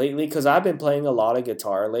lately, because I've been playing a lot of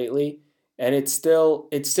guitar lately. And it's still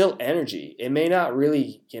energy. It may not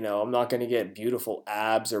really, you know, I'm not going to get beautiful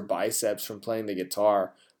abs or biceps from playing the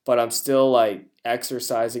guitar, but I'm still like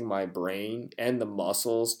exercising my brain and the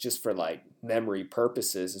muscles just for like memory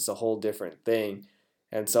purposes. It's a whole different thing.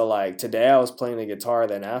 And so like today I was playing the guitar,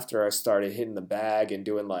 then after I started hitting the bag and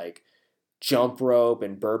doing like jump rope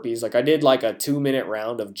and burpees. Like I did like a 2-minute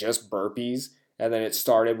round of just burpees, and then it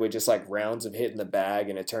started with just like rounds of hitting the bag,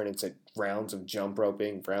 and it turned into rounds of jump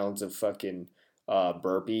roping, rounds of fucking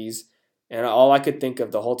burpees. And all I could think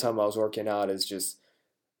of the whole time I was working out is just,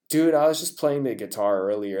 dude, I was just playing the guitar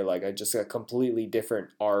earlier. Like I just got completely different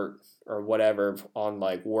art or whatever on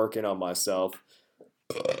like working on myself.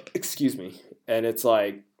 Excuse me. And it's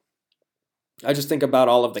like, I just think about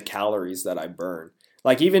all of the calories that I burn.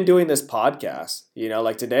 Like even doing this podcast, you know,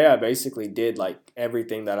 like today I basically did like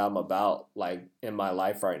everything that I'm about like in my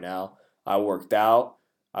life right now. I worked out,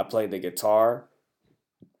 I played the guitar,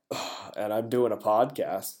 and I'm doing a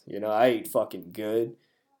podcast. You know, I ate fucking good.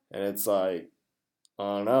 And it's like, I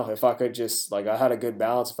don't know, if I could just like I had a good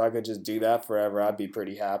balance, if I could just do that forever, I'd be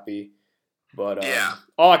pretty happy. But Yeah.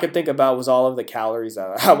 all I could think about was all of the calories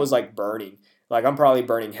that I was like burning. Like I'm probably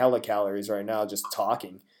burning hella calories right now just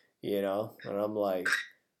talking, you know? And I'm like,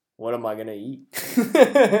 what am I gonna eat?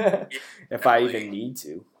 If I even need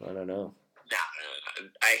to. I don't know. Nah,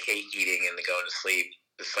 I hate eating and going to sleep.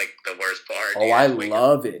 It's like the worst part. Oh, I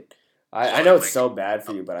love it. I know it's so bad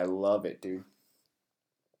for you, but I love it, dude.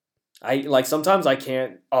 I like sometimes I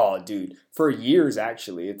can't. Oh, dude, for years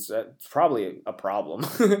actually, it's probably a problem,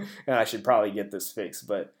 and I should probably get this fixed.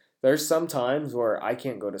 But there's some times where I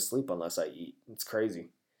can't go to sleep unless I eat. It's crazy.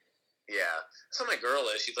 Yeah, so my girl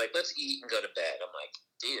is. She's like, let's eat and go to bed. I'm like,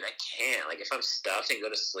 dude, I can't. Like, if I'm stuffed and go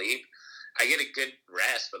to sleep, I get a good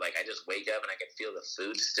rest, but like I just wake up and I can feel the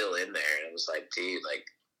food still in there, and it was like, dude, like,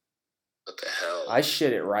 what the hell? I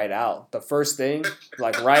shit it right out. The first thing,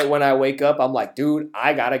 like right when I wake up, I'm like, dude,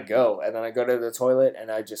 I gotta go. And then I go to the toilet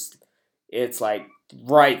and it's like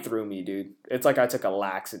right through me, dude. It's like I took a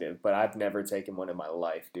laxative, but I've never taken one in my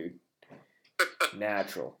life, dude.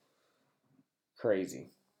 Natural.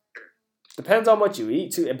 Crazy. Depends on what you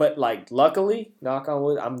eat too. But like luckily, knock on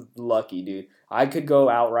wood, I'm lucky, dude. I could go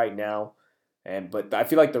out right now But I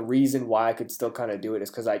feel like the reason why I could still kind of do it is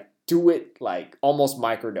because I do it like almost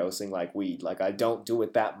microdosing like weed. Like I don't do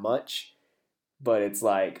it that much, but it's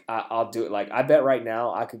like I'll do it. Like I bet right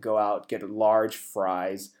now I could go out, get a large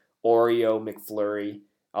fries, Oreo McFlurry.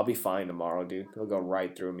 I'll be fine tomorrow, dude. It'll go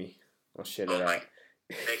right through me. I'll shit it out.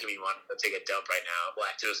 Making me want to take a dump right now.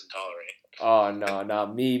 Lactose intolerant. Oh no,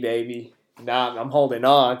 not me, baby. Nah, I'm holding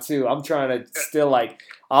on too. I'm trying to still like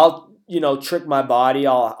I'll trick my body.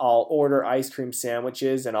 I'll order ice cream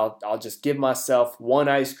sandwiches and I'll just give myself one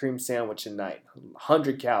ice cream sandwich a night.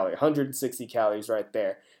 100 calories, 160 calories right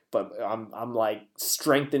there. But I'm like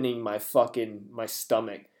strengthening my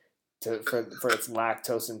stomach for its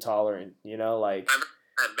lactose intolerant. Like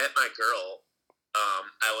I met my girl.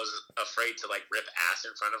 I was afraid to like rip ass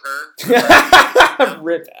in front of her.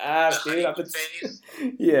 Rip ass, dude.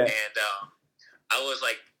 Yeah. And I was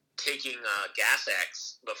like taking Gas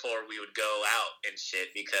X before we would go out and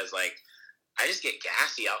shit because like I just get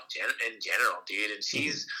gassy out in general, dude. And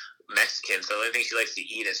she's Mexican, so the only thing she likes to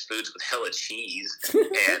eat is foods with hella cheese.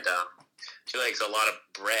 And she likes a lot of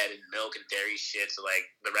bread and milk and dairy shit. So like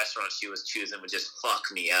the restaurant she was choosing would just fuck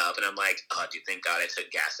me up. And I'm like, oh, dude, thank God I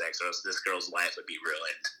took Gas X, or else this girl's life would be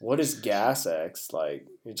ruined. What is Gas X? Like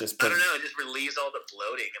it just I don't know. It just relieves all the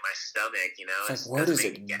bloating in my stomach. It's like where does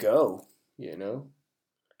it go?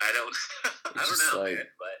 I don't know, like, man.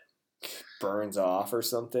 But burns off or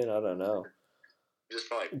something. I don't know.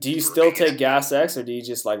 Probably do you still take Gas X, or do you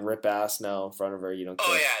just like rip ass now in front of her? You don't care?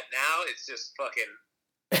 Oh yeah, now it's just fucking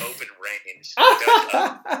open range.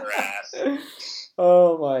 Her ass.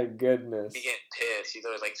 Oh my goodness. You get pissed. She's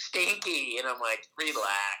always like stinky, and I'm like,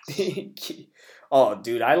 relax. Oh,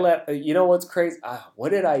 dude, you know what's crazy? What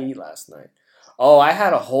did I eat last night? Oh, I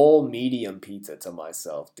had a whole medium pizza to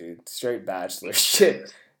myself, dude. Straight bachelor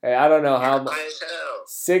shit. Hey, I don't know how much.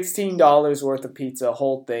 $16 worth of pizza,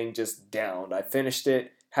 whole thing just downed. I finished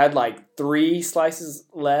it, had like 3 slices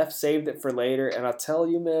left, saved it for later, and I'll tell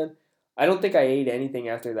you, man, I don't think I ate anything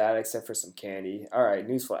after that except for some candy. All right,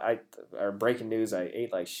 breaking news, I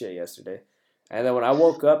ate like shit yesterday. And then when I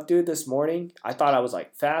woke up, dude, this morning, I thought I was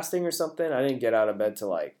like fasting or something. I didn't get out of bed till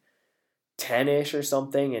like 10-ish or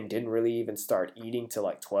something and didn't really even start eating till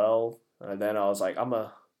like 12. And then I was like, I'm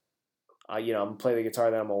gonna play the guitar,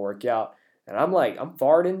 then I'm gonna work out. And I'm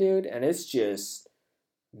farting, dude, and it's just,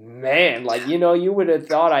 man, like, you would have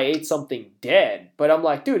thought I ate something dead. But I'm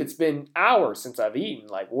like, dude, it's been hours since I've eaten.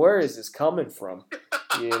 Like, where is this coming from?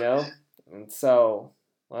 And so,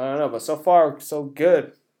 I don't know, but so far, so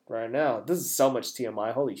good right now. This is so much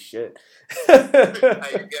TMI. Holy shit. You're good.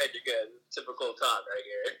 Typical talk right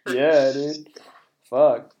here. Yeah, dude.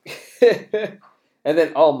 Fuck. And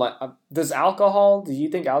then, do you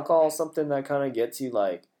think alcohol is something that kind of gets you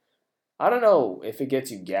like, I don't know if it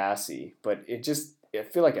gets you gassy, but I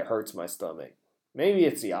feel like it hurts my stomach. Maybe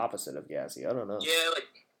it's the opposite of gassy. I don't know. Yeah, like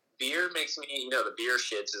beer makes me, the beer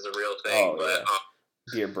shits is a real thing. Oh, but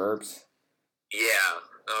beer burps. Yeah.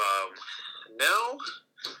 No,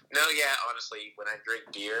 yeah, honestly, when I drink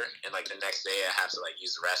beer and like the next day I have to like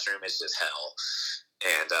use the restroom, it's just hell.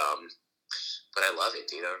 And but I love it,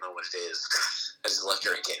 dude. I don't know what it is. I just love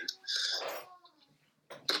drinking.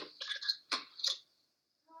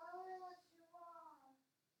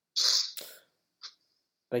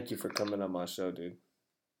 Thank you for coming on my show, dude.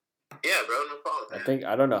 Yeah, bro, no problem, man.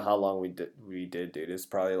 I don't know how long we did, dude. It's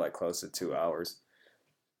probably like close to 2 hours.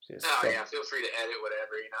 Yeah, feel free to edit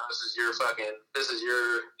whatever, this is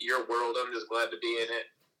your world. I'm just glad to be in it.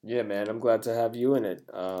 Yeah, man, I'm glad to have you in it.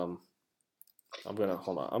 I'm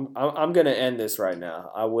gonna end this right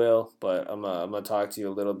now. I will, but I'm gonna talk to you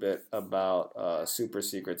a little bit about super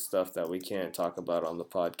secret stuff that we can't talk about on the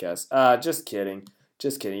podcast. Just kidding.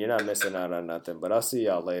 You're not missing out on nothing. But I'll see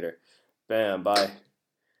y'all later. Bam, bye.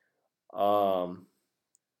 Oh,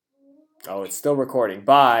 it's still recording.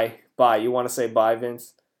 Bye. You want to say bye,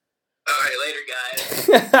 Vince? All right, later,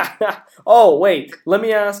 guys. Oh, wait. Let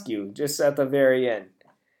me ask you, just at the very end.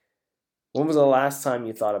 When was the last time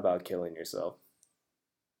you thought about killing yourself?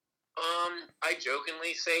 I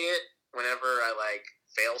jokingly say it whenever I like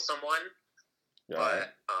fail someone. Yeah.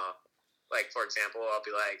 But like for example, I'll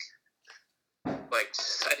be like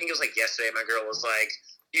I think it was like yesterday. My girl was like,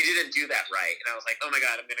 "You didn't do that right," and I was like, "Oh my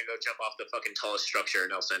god, I'm gonna go jump off the fucking tallest structure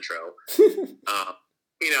in El Centro."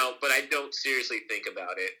 But I don't seriously think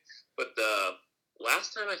about it. But the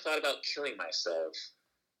last time I thought about killing myself,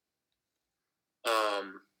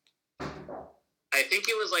 I think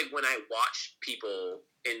it was like when I watch people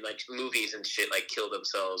in like movies and shit like kill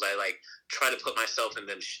themselves. I like try to put myself in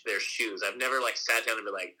their shoes. I've never like sat down and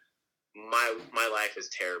been like, my life is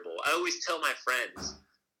terrible. I always tell my friends,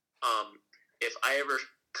 if I ever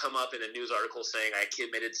come up in a news article saying I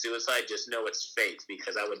committed suicide, just know it's fake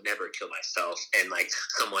because I would never kill myself, and like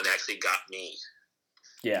someone actually got me.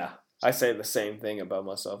 Yeah, I say the same thing about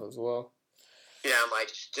myself as well. Yeah, I'm like,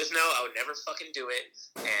 just know I would never fucking do it,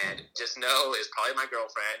 and just know it's probably my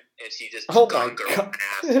girlfriend, and she just Oh gone my girl god.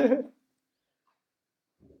 ass.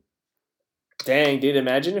 Dang, dude,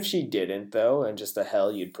 imagine if she didn't, though, and just the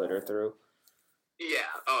hell you'd put her through. Yeah.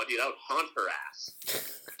 Oh, dude, I would haunt her ass.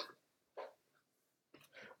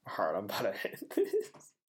 Alright, I'm about to hit this.